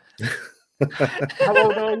 How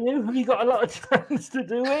old are you? Have you got a lot of chance to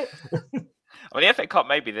do it? Well, the FA Cup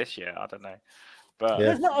maybe this year. I don't know. But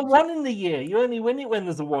there's not a 1 in the year. You only win it when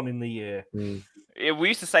there's a 1 in the year. Yeah, we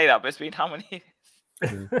used to say that, but it's been how many years?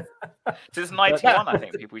 Since 91, I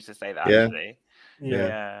think people used to say that. Yeah. Actually.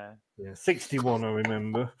 Yeah. 61, I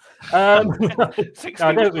remember. I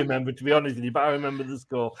don't remember, to be honest with you, but I remember the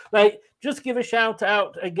score. Like, just give a shout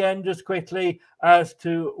out again, just quickly, as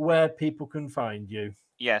to where people can find you.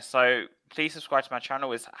 Yeah, so please subscribe to my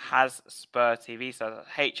channel. It's Hotspur TV, so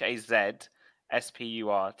HAZSPUR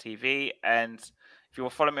TV. And if you will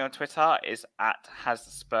follow me on Twitter, it's at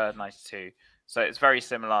Hotspur92. So it's very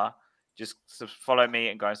similar. Just follow me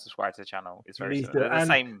and go and subscribe to the channel. It's very similar. They're the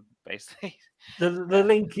same, basically. The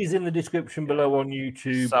link is in the description below on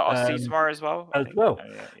YouTube. So I'll see you tomorrow as well.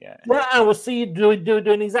 Yeah, I will see you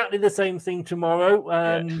doing exactly the same thing tomorrow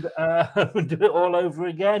and do it all over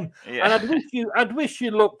again. Yeah. And I'd wish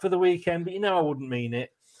you luck for the weekend, but I wouldn't mean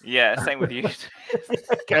it. Yeah, same with you.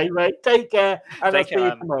 Okay, mate. Take care, and I'll see you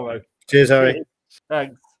tomorrow. Cheers, Harry.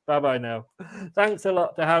 Thanks. Bye-bye now. Thanks a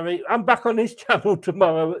lot to Harry. I'm back on his channel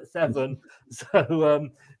tomorrow at 7. So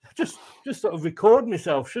just sort of record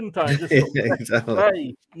myself, shouldn't I? Just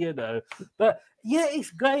exactly. Play, But yeah, it's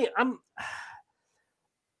great. I'm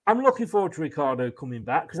looking forward to Ricardo coming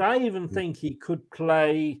back because I even think he could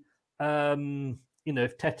play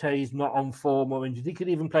if Tete's not on form or injured, he could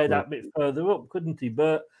even play that bit further up, couldn't he?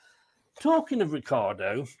 But talking of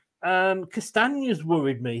Ricardo, Castagna's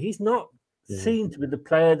worried me. He's not seen to be the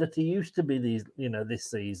player that he used to be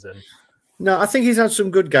this season. No, I think he's had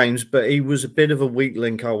some good games, but he was a bit of a weak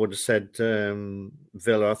link. I would have said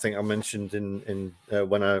Villa. I think I mentioned in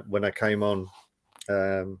when I came on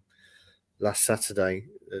last Saturday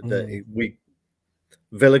that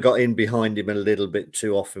Villa got in behind him a little bit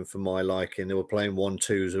too often for my liking. They were playing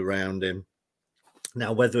 1-2s around him.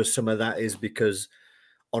 Now, whether some of that is because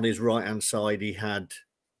on his right-hand side he had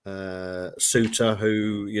Suter,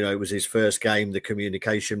 who, it was his first game. The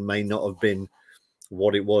communication may not have been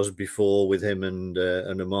what it was before with him and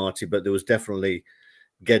Amati, but there was definitely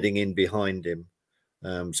getting in behind him.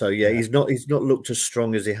 He's not looked as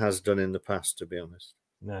strong as he has done in the past, to be honest.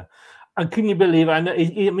 No, and can you believe?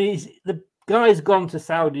 The guy's gone to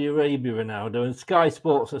Saudi Arabia, Ronaldo, and Sky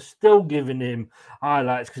Sports are still giving him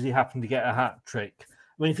highlights because he happened to get a hat trick.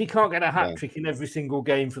 I mean, if he can't get a hat trick in every single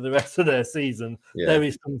game for the rest of their season, there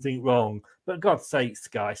is something wrong. But God's sake,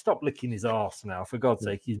 Sky, stop licking his arse now. For God's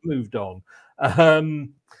sake, he's moved on.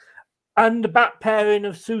 And the back pairing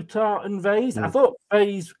of Suter and Vase, I thought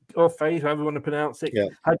Vase, however you want to pronounce it,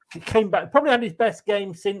 came back, probably had his best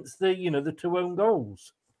game since the 2 own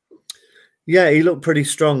goals. Yeah, he looked pretty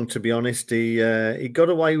strong, to be honest. He got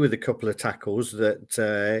away with a couple of tackles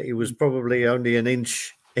that he was probably only an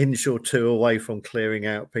inch or two away from clearing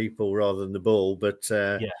out people rather than the ball, but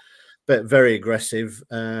very aggressive.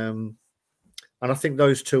 And I think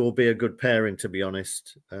those two will be a good pairing, to be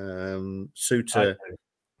honest. Suter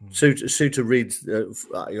reads.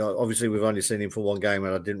 Obviously, we've only seen him for one game,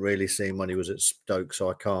 and I didn't really see him when he was at Stoke, so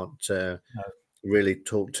I can't really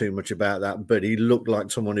talk too much about that. But he looked like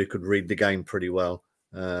someone who could read the game pretty well.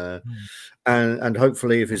 And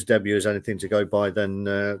hopefully, if his debut is anything to go by, then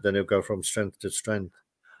he'll go from strength to strength.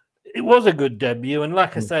 It was a good debut, and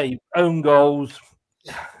like I say, own goals,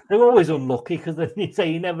 they're always unlucky because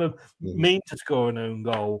you never mean to score an own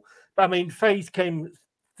goal. But I mean, Faze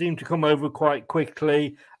seemed to come over quite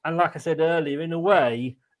quickly, and like I said earlier, in a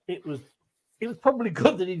way, it was probably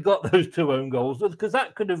good that he'd got those 2 own goals because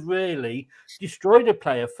that could have really destroyed a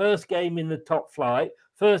player. First game in the top flight,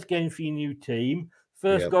 first game for your new team,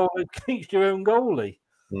 first goal against your own goalie.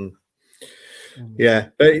 Yeah,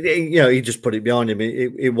 but he just put it behind him.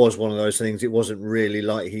 It was one of those things. It wasn't really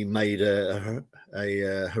like he made a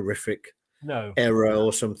horrific No. error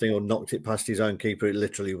or something, or knocked it past his own keeper. It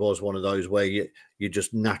literally was one of those where you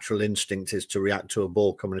just natural instinct is to react to a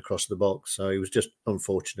ball coming across the box. So it was just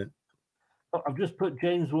unfortunate. I've just put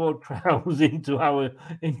James Ward-Prowse into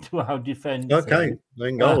our defence. Okay,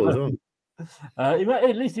 then goal as well. He might,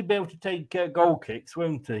 at least he'll be able to take goal kicks,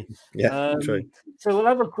 won't he? Yeah, true. So we'll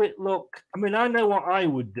have a quick look. I mean, I know what I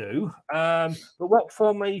would do, but what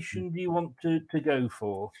formation do you want to go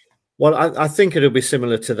for? Well, I think it'll be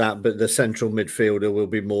similar to that, but the central midfielder will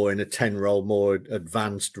be more in a 10 role, more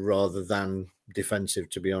advanced rather than defensive,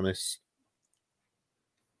 to be honest.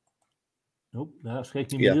 Oh, that's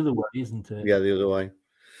taking me the other way, isn't it? Yeah, the other way.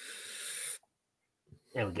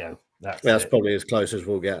 There we go. That's probably as close as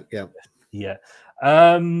we'll get. Yeah. Yeah.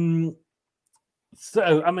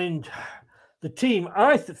 So, I mean, the team,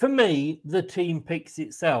 for me, the team picks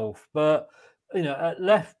itself. But, you know, at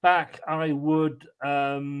left back, I would,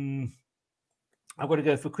 I've got to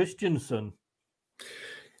go for Christensen.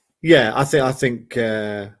 Yeah, I think,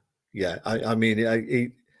 yeah, I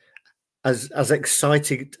mean, as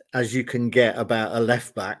excited as you can get about a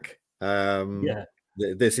left back,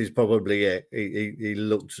 this is probably it. He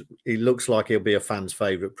looks like he'll be a fan's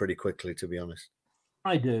favourite pretty quickly, to be honest.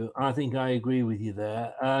 I do. I think I agree with you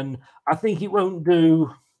there, and I think it won't do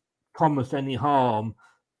Thomas any harm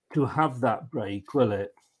to have that break, will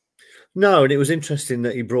it? No, and it was interesting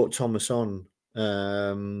that he brought Thomas on.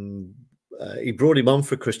 He brought him on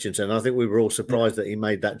for Christensen. I think we were all surprised that he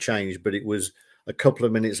made that change, but it was a couple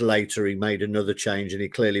of minutes later he made another change, and he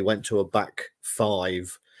clearly went to a back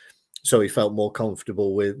five. So he felt more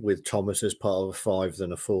comfortable with Thomas as part of a 5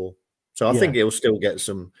 than a 4. So I think he'll still get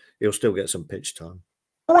some pitch time.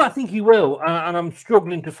 Oh, I think he will, and I'm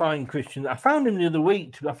struggling to find Christian. I found him the other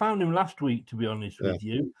week. I found him last week, to be honest with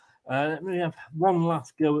you. Let me have one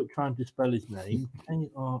last go at trying to spell his name. Kristian.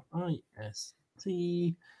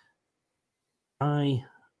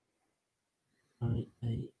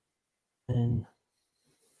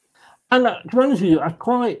 And to be honest with you,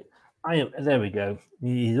 there we go.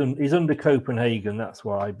 He's under Copenhagen, that's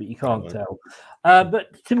why, but you can't tell.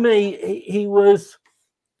 But to me, he was.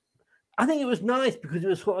 I think it was nice because it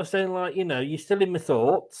was sort of saying, like, you know, you're still in my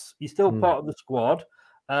thoughts, you're still part of the squad.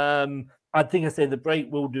 I think I say the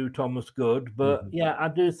break will do Thomas good, but yeah, I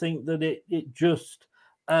do think that it just,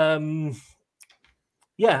 you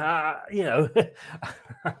know,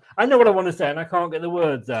 I know what I want to say and I can't get the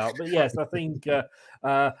words out, but yes, I think, you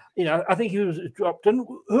know, I think he was dropped. And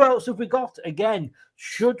who else have we got? Again,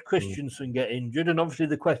 should Christensen get injured? And obviously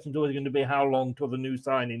the question is always going to be how long till the new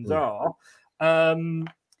signings are.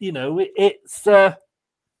 You know, it's,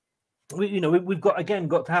 you know, we've got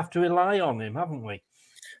to have to rely on him, haven't we?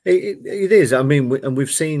 It is. I mean, and we've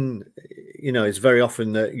seen, you know, it's very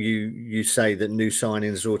often that you say that new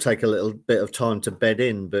signings will take a little bit of time to bed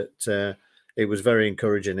in, but it was very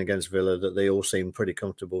encouraging against Villa that they all seemed pretty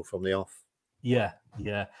comfortable from the off. Yeah.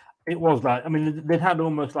 It was like, I mean, they'd had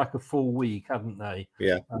almost like a full week, hadn't they?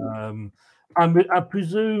 Yeah. I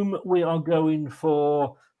presume we are going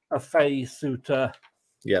for a Faye Suter.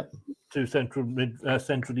 Yeah. 2 central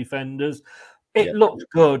defenders. It looked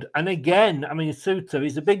good. And again, I mean, Suter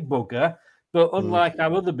is a big bugger, but unlike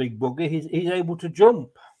our other big bugger, he's able to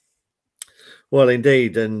jump. Well,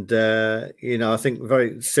 indeed. And, you know, I think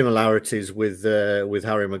very similarities with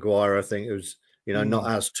Harry Maguire. I think it was, you know, not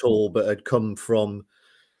as tall, but had come from,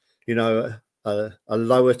 you know, a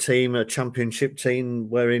lower team, a championship team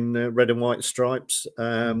wearing red and white stripes,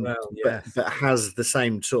 but has the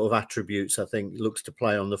same sort of attributes. I think looks to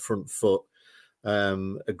play on the front foot,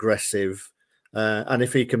 aggressive, and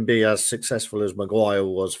if he can be as successful as Maguire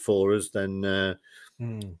was for us, then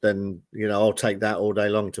you know, I'll take that all day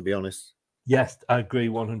long, to be honest. Yes, I agree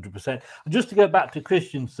 100%. And just to go back to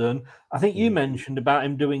Christensen, I think you mentioned about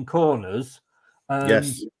him doing corners.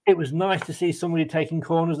 Yes, it was nice to see somebody taking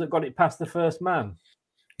corners that got it past the first man.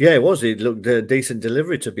 Yeah, it was. It looked a decent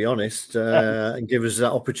delivery, to be honest, and give us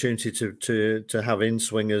that opportunity to have in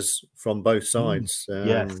swingers from both sides.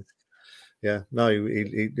 Yeah, no,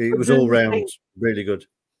 it was all round really good.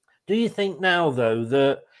 Do you think now, though,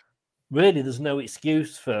 that really there's no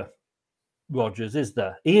excuse for Rodgers, is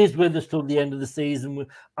there? He is with us till the end of the season.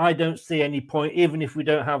 I don't see any point, even if we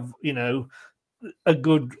don't have, you know, a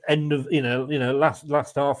good end of, you know,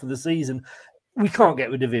 last half of the season. We can't get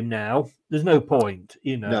rid of him now. There's no point,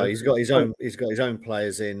 you know. No, he's got his own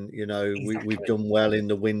players in. You know, exactly. We've done well in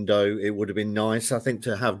the window. It would have been nice, I think,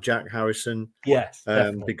 to have Jack Harrison. Yes,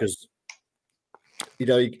 because you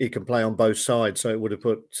know he can play on both sides, so it would have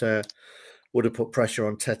put pressure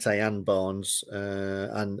on Tete and Barnes,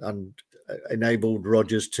 and enabled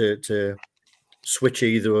Rodgers to switch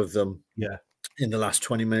either of them. Yeah. in the last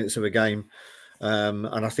 20 minutes of a game.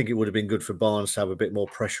 And I think it would have been good for Barnes to have a bit more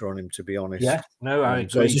pressure on him, to be honest. Yeah, no, I agree.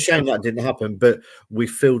 So it's a shame that didn't happen, but we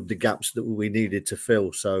filled the gaps that we needed to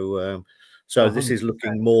fill. So this is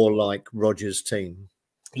looking more like Rodgers' team.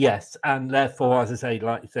 Yes, and therefore, as I say,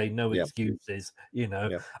 like you say, no excuses. You know,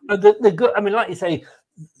 Yep. and the good. I mean, like you say,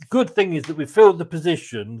 good thing is that we filled the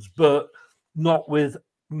positions, but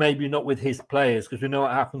maybe not with his players, because we know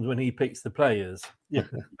what happens when he picks the players. Yeah.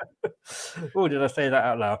 Oh, did I say that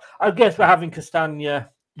out loud? I guess we're having Castagna,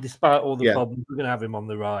 despite all the problems, we're going to have him on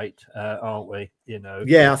the right, aren't we? You know.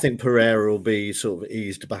 Yeah, I think Pereira will be sort of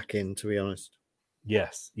eased back in, to be honest.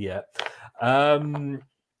 Yes, yeah.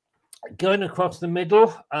 Going across the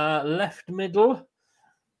middle, left middle.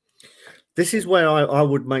 This is where I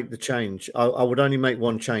would make the change. I would only make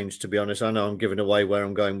one change, to be honest. I know I'm giving away where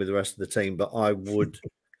I'm going with the rest of the team, but I would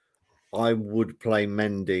play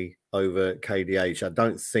Mendy over KDH. I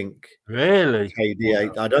don't think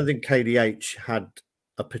KDH. I don't think KDH had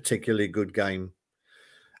a particularly good game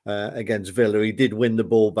against Villa. He did win the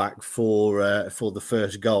ball back for the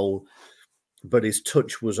first goal, but his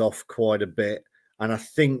touch was off quite a bit. And I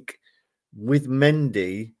think with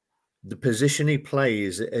Mendy, the position he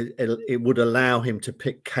plays, it would allow him to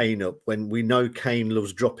pick Kane up when we know Kane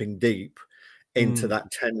loves dropping deep into that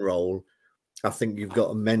 10 role. I think you've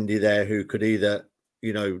got a Mendy there who could either,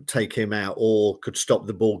 take him out or could stop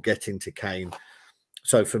the ball getting to Kane.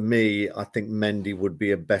 So for me, I think Mendy would be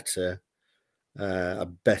a better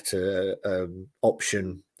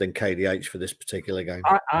option than KDH for this particular game.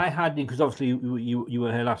 I had him because obviously you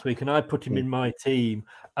were here last week, and I put him in my team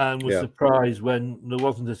and was surprised when there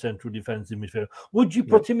wasn't a central defensive midfielder. Would you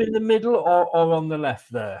put him in the middle or on the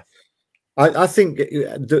left there? I think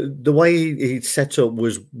the way he set up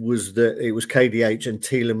was that it was KDH and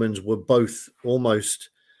Tielemans were both almost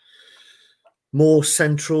more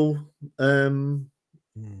central. Cheers,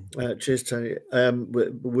 Tony.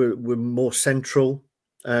 We're more central.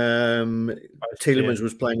 Tielemans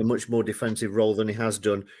was playing a much more defensive role than he has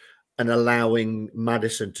done, and allowing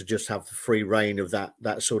Maddison to just have the free reign of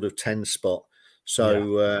that sort of 10 spot.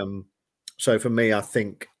 So, so for me, I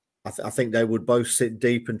think they would both sit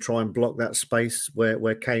deep and try and block that space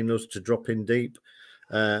where Kane was to drop in deep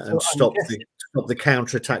and stop the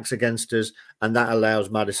counter attacks against us, and that allows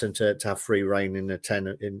Maddison to have free reign in the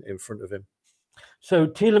 10 in front of him. So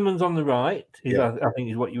Tielemans on the right, I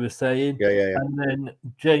think is what you were saying. Yeah. And then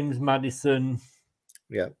James Maddison.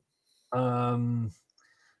 Yeah. In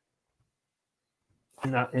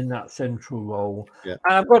that central role. Yeah.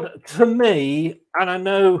 But for me, and I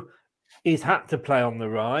know he's had to play on the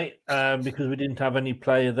right because we didn't have any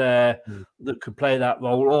player there that could play that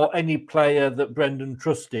role, or any player that Brendan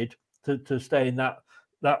trusted to stay in that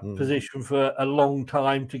position for a long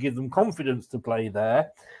time to give them confidence to play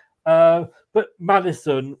there. But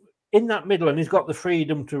Maddison in that middle, and he's got the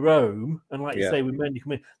freedom to roam, and like you say, with Mendy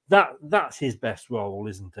coming, that's his best role,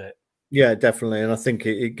 isn't it? Yeah, definitely, and I think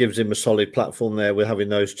it gives him a solid platform there with having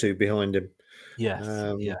those two behind him. Yes,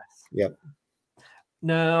 Yeah.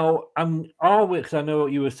 Now, are we? Because I know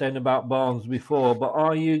what you were saying about Barnes before, but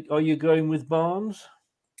are you going with Barnes?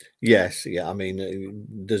 Yes, yeah. I mean,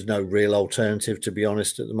 there's no real alternative, to be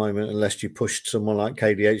honest, at the moment, unless you pushed someone like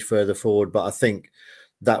KDH further forward. But I think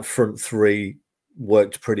that front three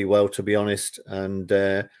worked pretty well, to be honest. And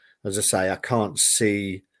as I say, I can't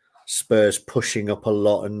see Spurs pushing up a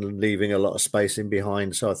lot and leaving a lot of space in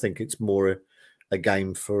behind. So I think it's more a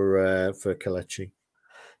game for Kelechi.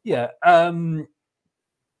 Yeah.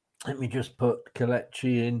 Let me just put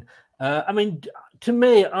Kelechi in. I mean, to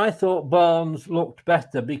me, I thought Barnes looked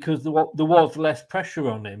better because there was less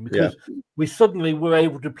pressure on him, because we suddenly were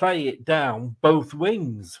able to play it down both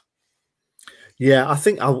wings. Yeah, I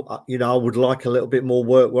think I would like a little bit more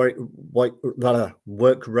work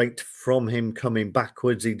rate from him coming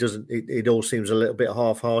backwards. He doesn't. It all seems a little bit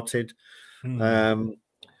half-hearted.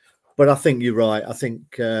 But I think you're right. I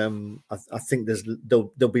think there'll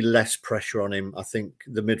be less pressure on him. I think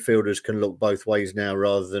the midfielders can look both ways now,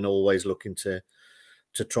 rather than always looking to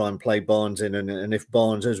try and play Barnes in. And if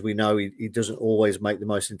Barnes, as we know, he doesn't always make the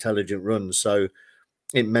most intelligent runs, so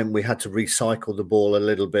it meant we had to recycle the ball a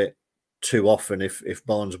little bit too often if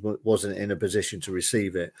Barnes wasn't in a position to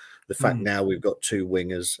receive it. The fact now we've got two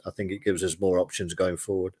wingers, I think it gives us more options going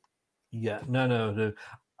forward. Yeah, no.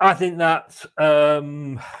 I think that's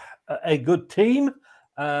a good team.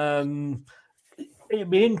 It'd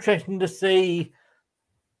be interesting to see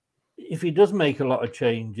if he does make a lot of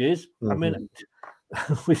changes. I mean,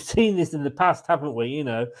 we've seen this in the past, haven't we?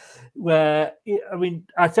 Where I mean,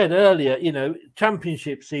 I said earlier,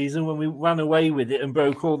 championship season when we ran away with it and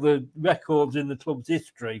broke all the records in the club's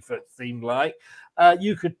history. For it seemed like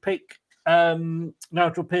you could pick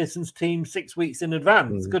Nigel Pearson's team 6 weeks in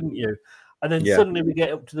advance, couldn't you? And then suddenly we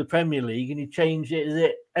get up to the Premier League and you change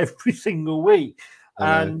it every single week.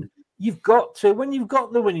 And you've got to, when you've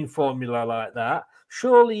got the winning formula like that,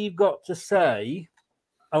 surely you've got to say,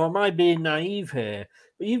 oh, am I being naive here?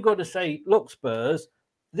 But you've got to say, look, Spurs,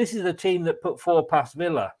 this is a team that put 4 past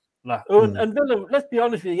Villa. And Villa, let's be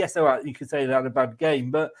honest with you, yes, all right, you could say they had a bad game,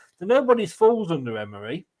 but nobody's fools under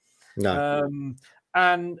Emery. No.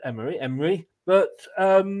 And Emery. But,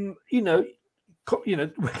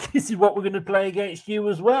 this is what we're going to play against you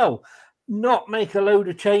as well. Not make a load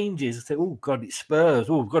of changes and say, oh, God, it's Spurs.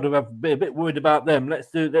 Oh, we've got to be a bit worried about them. Let's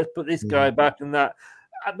put this guy back and that.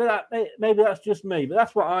 But maybe that's just me, but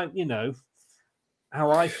that's what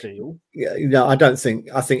how I feel. Yeah, I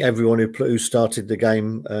think everyone who started the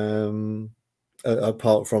game,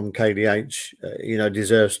 apart from KDH,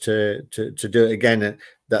 deserves to do it again.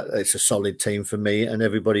 That it's a solid team for me, and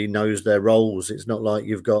everybody knows their roles. It's not like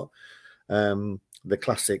you've got the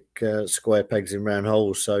classic square pegs in round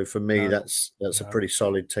holes. So for me, that's a pretty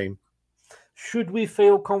solid team. Should we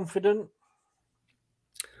feel confident?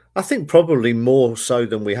 I think probably more so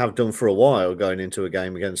than we have done for a while going into a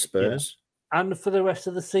game against Spurs. Yeah. And for the rest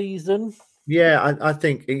of the season? Yeah, I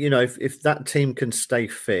think, if that team can stay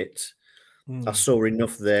fit, I saw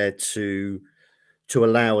enough there to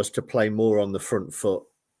allow us to play more on the front foot.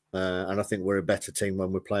 And I think we're a better team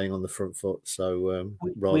when we're playing on the front foot. So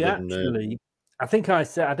I think I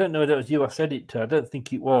said, I don't know whether it was you I said it to, I don't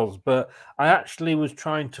think it was, but I actually was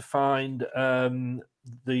trying to find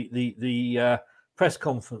the press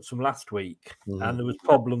conference from last week, and there was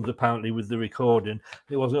problems apparently with the recording.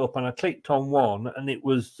 It wasn't up, and I clicked on one, and it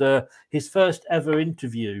was his first ever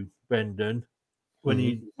interview, Brendan,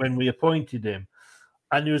 when we appointed him,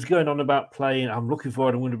 and he was going on about playing. I'm looking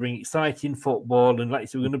forward. I'm going to bring exciting football, and like you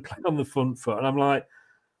said, we're going to play on the front foot. And I'm like,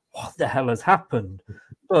 what the hell has happened?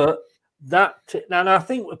 But and I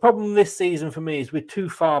think the problem this season for me is we're too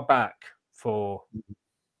far back for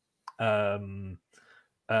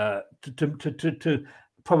to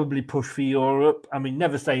probably push for Europe. I mean,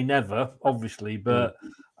 never say never, obviously, but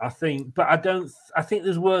I think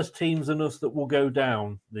there's worse teams than us that will go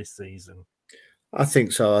down this season. I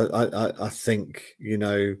think so. I think,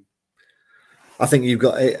 I think you've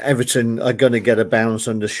got Everton are going to get a bounce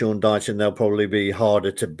under Sean Dyche, and they'll probably be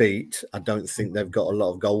harder to beat. I don't think they've got a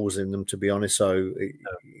lot of goals in them, to be honest. So,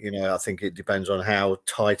 I think it depends on how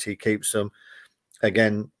tight he keeps them.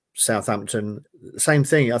 Again, Southampton, same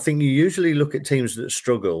thing. I think you usually look at teams that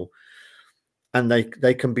struggle and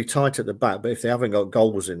they can be tight at the back, but if they haven't got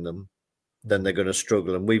goals in them, then they're going to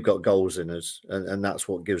struggle. And we've got goals in us, and that's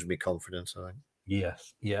what gives me confidence, I think.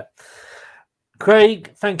 Yes, yeah.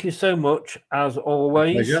 Craig, thank you so much, as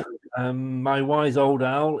always. My wise old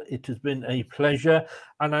owl, it has been a pleasure.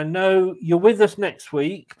 And I know you're with us next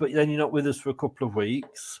week, but then you're not with us for a couple of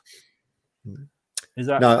weeks. Is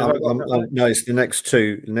that no? It's the next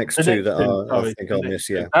two. I think I'll miss.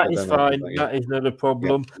 Yeah, that is fine. That is not a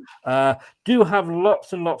problem. Yeah. Do have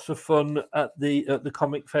lots and lots of fun at the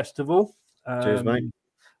comic festival. Cheers, mate.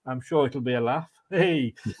 I'm sure it'll be a laugh.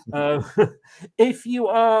 Hey, if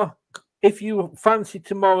you fancy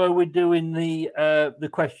tomorrow, we're doing the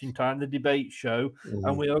question time, the debate show,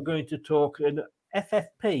 and we are going to talk an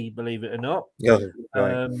FFP, believe it or not. Yeah.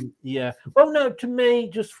 Right. Yeah. Well, no, to me,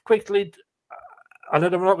 just quickly. I know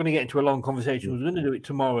I'm not going to get into a long conversation. We're going to do it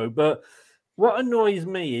tomorrow. But what annoys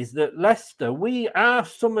me is that Leicester, our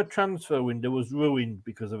summer transfer window was ruined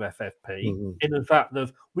because of FFP. In the fact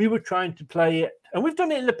that we were trying to play it, and we've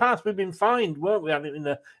done it in the past. We've been fined, weren't we? I mean, in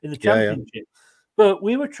the championship. Yeah. But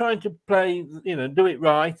we were trying to play, do it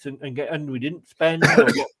right, and we didn't spend or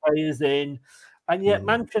get players in. And yet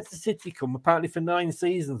Manchester City come apparently for 9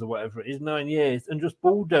 seasons or whatever it is, 9 years, and just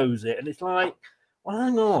bulldoze it. And it's like, well,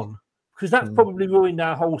 hang on. Because that's probably ruined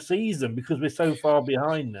our whole season because we're so far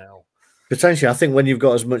behind now. Potentially, I think when you've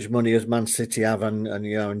got as much money as Man City have,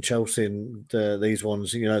 and Chelsea and these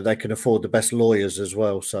ones, they can afford the best lawyers as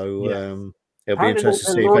well. So it'll be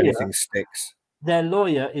interesting to see if anything sticks. Their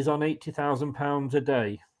lawyer is on £80,000 a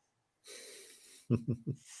day.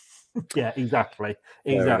 Yeah, exactly.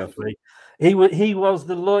 He was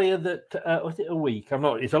the lawyer that was it a week? I'm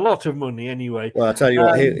not. It's a lot of money anyway. Well, I tell you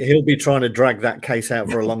what, he'll be trying to drag that case out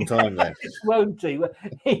for a long time then. Won't he?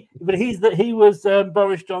 But he was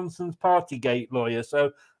Boris Johnson's Partygate lawyer,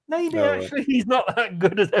 so maybe he's not that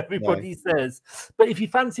good as everybody says. But if you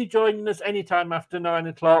fancy joining us anytime after 9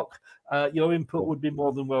 o'clock, Your input would be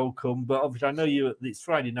more than welcome. But obviously, I know it's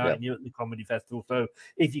Friday night and you're at the comedy festival. So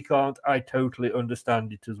if you can't, I totally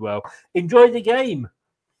understand it as well. Enjoy the game.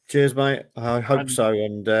 Cheers, mate. I hope so.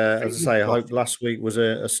 And as I say, I hope last week was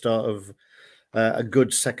a start of a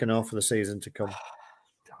good second half of the season to come.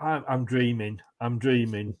 I'm dreaming.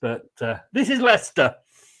 But this is Leicester.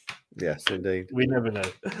 Yes, indeed. We never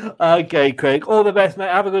know. Okay, Craig. All the best, mate.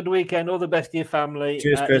 Have a good weekend. All the best to your family.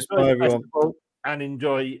 Cheers, Chris. Bye, everyone. And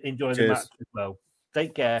enjoy the match as well.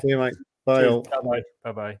 Take care. See you, mate. Bye. Bye-bye.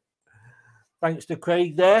 Bye-bye. Thanks to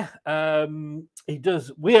Craig there. He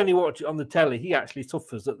does. We only watch it on the telly. He actually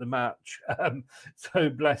suffers at the match. So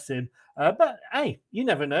bless him. But hey, you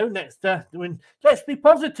never know. Next, let's be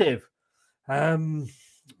positive.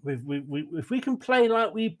 If we can play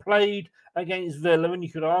like we played against Villa, and you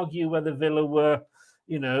could argue whether Villa were,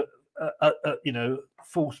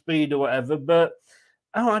 full speed or whatever, but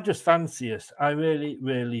I just fancy us. I really,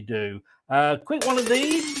 really do. Quick one of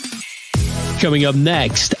these. Coming up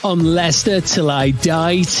next on Leicester Till I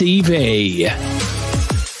Die TV.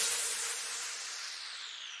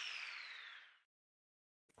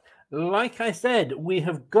 Like I said, we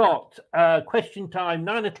have got question time,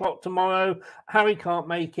 9 o'clock tomorrow. Harry can't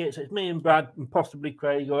make it, so it's me and Brad and possibly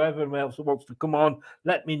Craig or everyone else who wants to come on.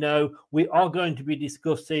 Let me know. We are going to be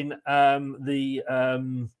discussing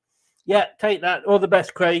take that. All the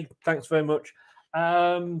best, Craig. Thanks very much.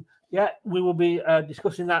 We will be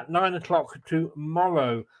discussing that 9 o'clock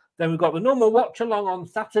tomorrow. Then we've got the normal watch along on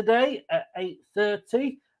Saturday at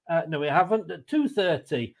 8:30. No, we haven't. At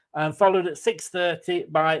 2:30. And followed at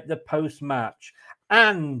 6:30 by the post-match.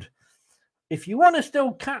 And if you want to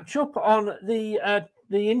still catch up on the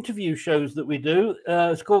interview shows that we do,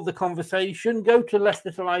 it's called The Conversation. Go to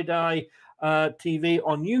Leicester Till I Die TV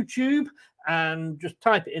on YouTube and just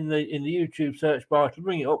type it in the YouTube search bar to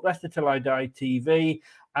bring it up. Leicester Till I Die TV.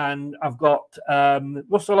 And I've got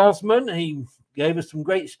Russell Osman. He gave us some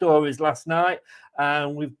great stories last night.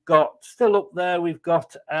 And we've got, still up there, we've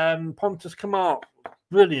got Pontus Kamark.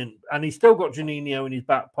 Brilliant. And he's still got Juninho in his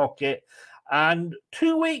back pocket. And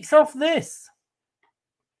 2 weeks off this.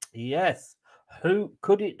 Yes. Who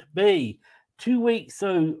could it be? 2 weeks.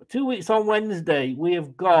 So 2 weeks on Wednesday, we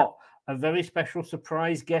have got a very special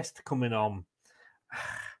surprise guest coming on.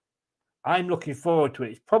 I'm looking forward to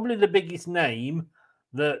it. It's probably the biggest name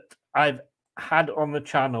that I've had on the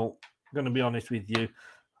channel. I'm going to be honest with you.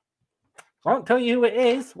 I won't tell you who it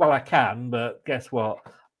is. Well, I can, but guess what?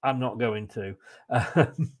 I'm not going to.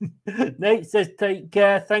 Nate says, take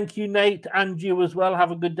care. Thank you, Nate. And you as well. Have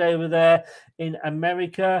a good day over there in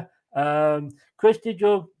America. Chris, did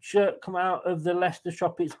your shirt come out of the Leicester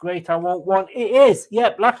shop? It's great. I want one. It is.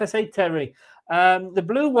 Yep. Like I say, Terry, the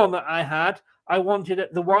blue one that I had, I wanted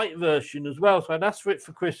the white version as well. So I'd asked for it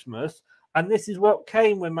for Christmas. And this is what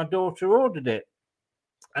came when my daughter ordered it.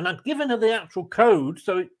 And I'd given her the actual code.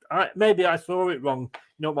 So maybe I saw it wrong.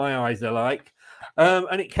 You know what my eyes are like.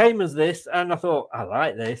 And it came as this, and I thought, I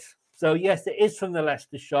like this. So yes, it is from the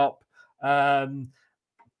Leicester shop.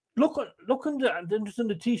 Look under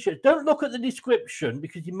the t-shirt. Don't look at the description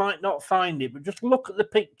because you might not find it, but just look at the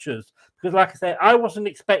pictures. Because like I say, I wasn't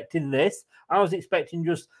expecting this. I was expecting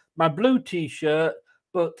just my blue t-shirt,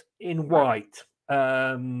 but in white.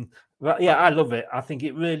 But yeah, I love it. I think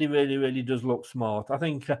it really, really, really does look smart. I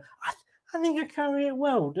think I carry it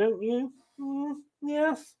well, don't you?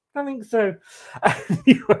 Yes. I think so.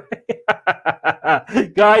 Anyway,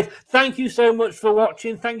 guys, thank you so much for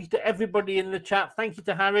watching. Thank you to everybody in the chat. Thank you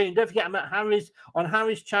to Harry. And don't forget, I'm at Harry's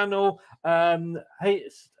channel,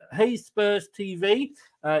 Hayes Spurs TV.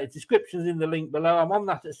 Description's in the link below. I'm on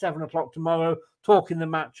that at 7 o'clock tomorrow, talking the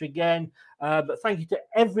match again. But thank you to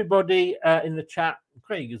everybody in the chat,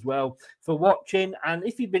 Craig as well, for watching. And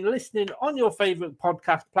if you've been listening on your favorite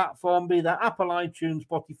podcast platform, be that Apple, iTunes,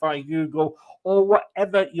 Spotify, Google, or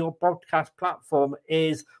whatever your podcast platform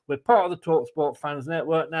is, we're part of the TalkSport Fans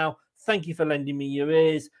Network now. Thank you for lending me your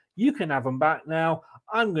ears. You can have them back now.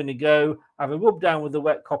 I'm going to go have a rub down with the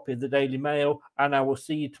wet copy of the Daily Mail, and I will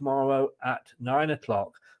see you tomorrow at 9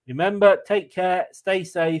 o'clock. Remember, take care, stay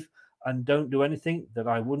safe, and don't do anything that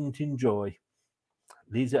I wouldn't enjoy.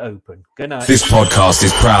 Leaves it open. Good night. This podcast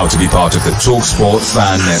is proud to be part of the TalkSport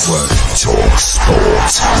Fan Network.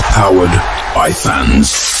 TalkSport. Powered by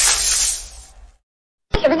fans.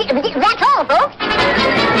 That's all, folks.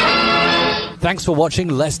 Thanks for watching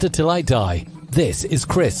Leicester Till I Die. This is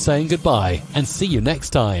Chris saying goodbye and see you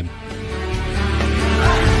next time.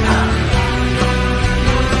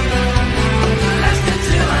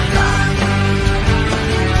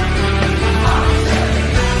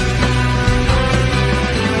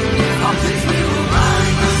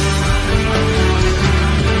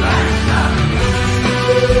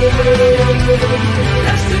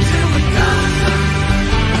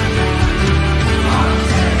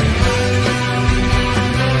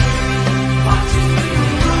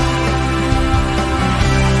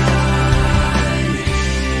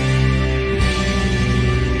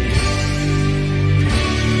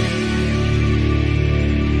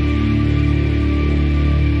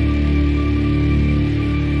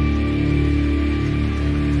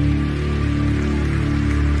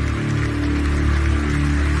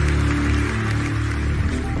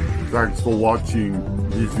 Thanks for watching.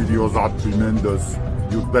 These videos are tremendous.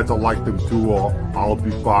 You'd better like them too, or I'll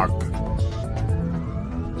be back.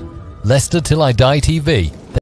 Leicester Till I Die TV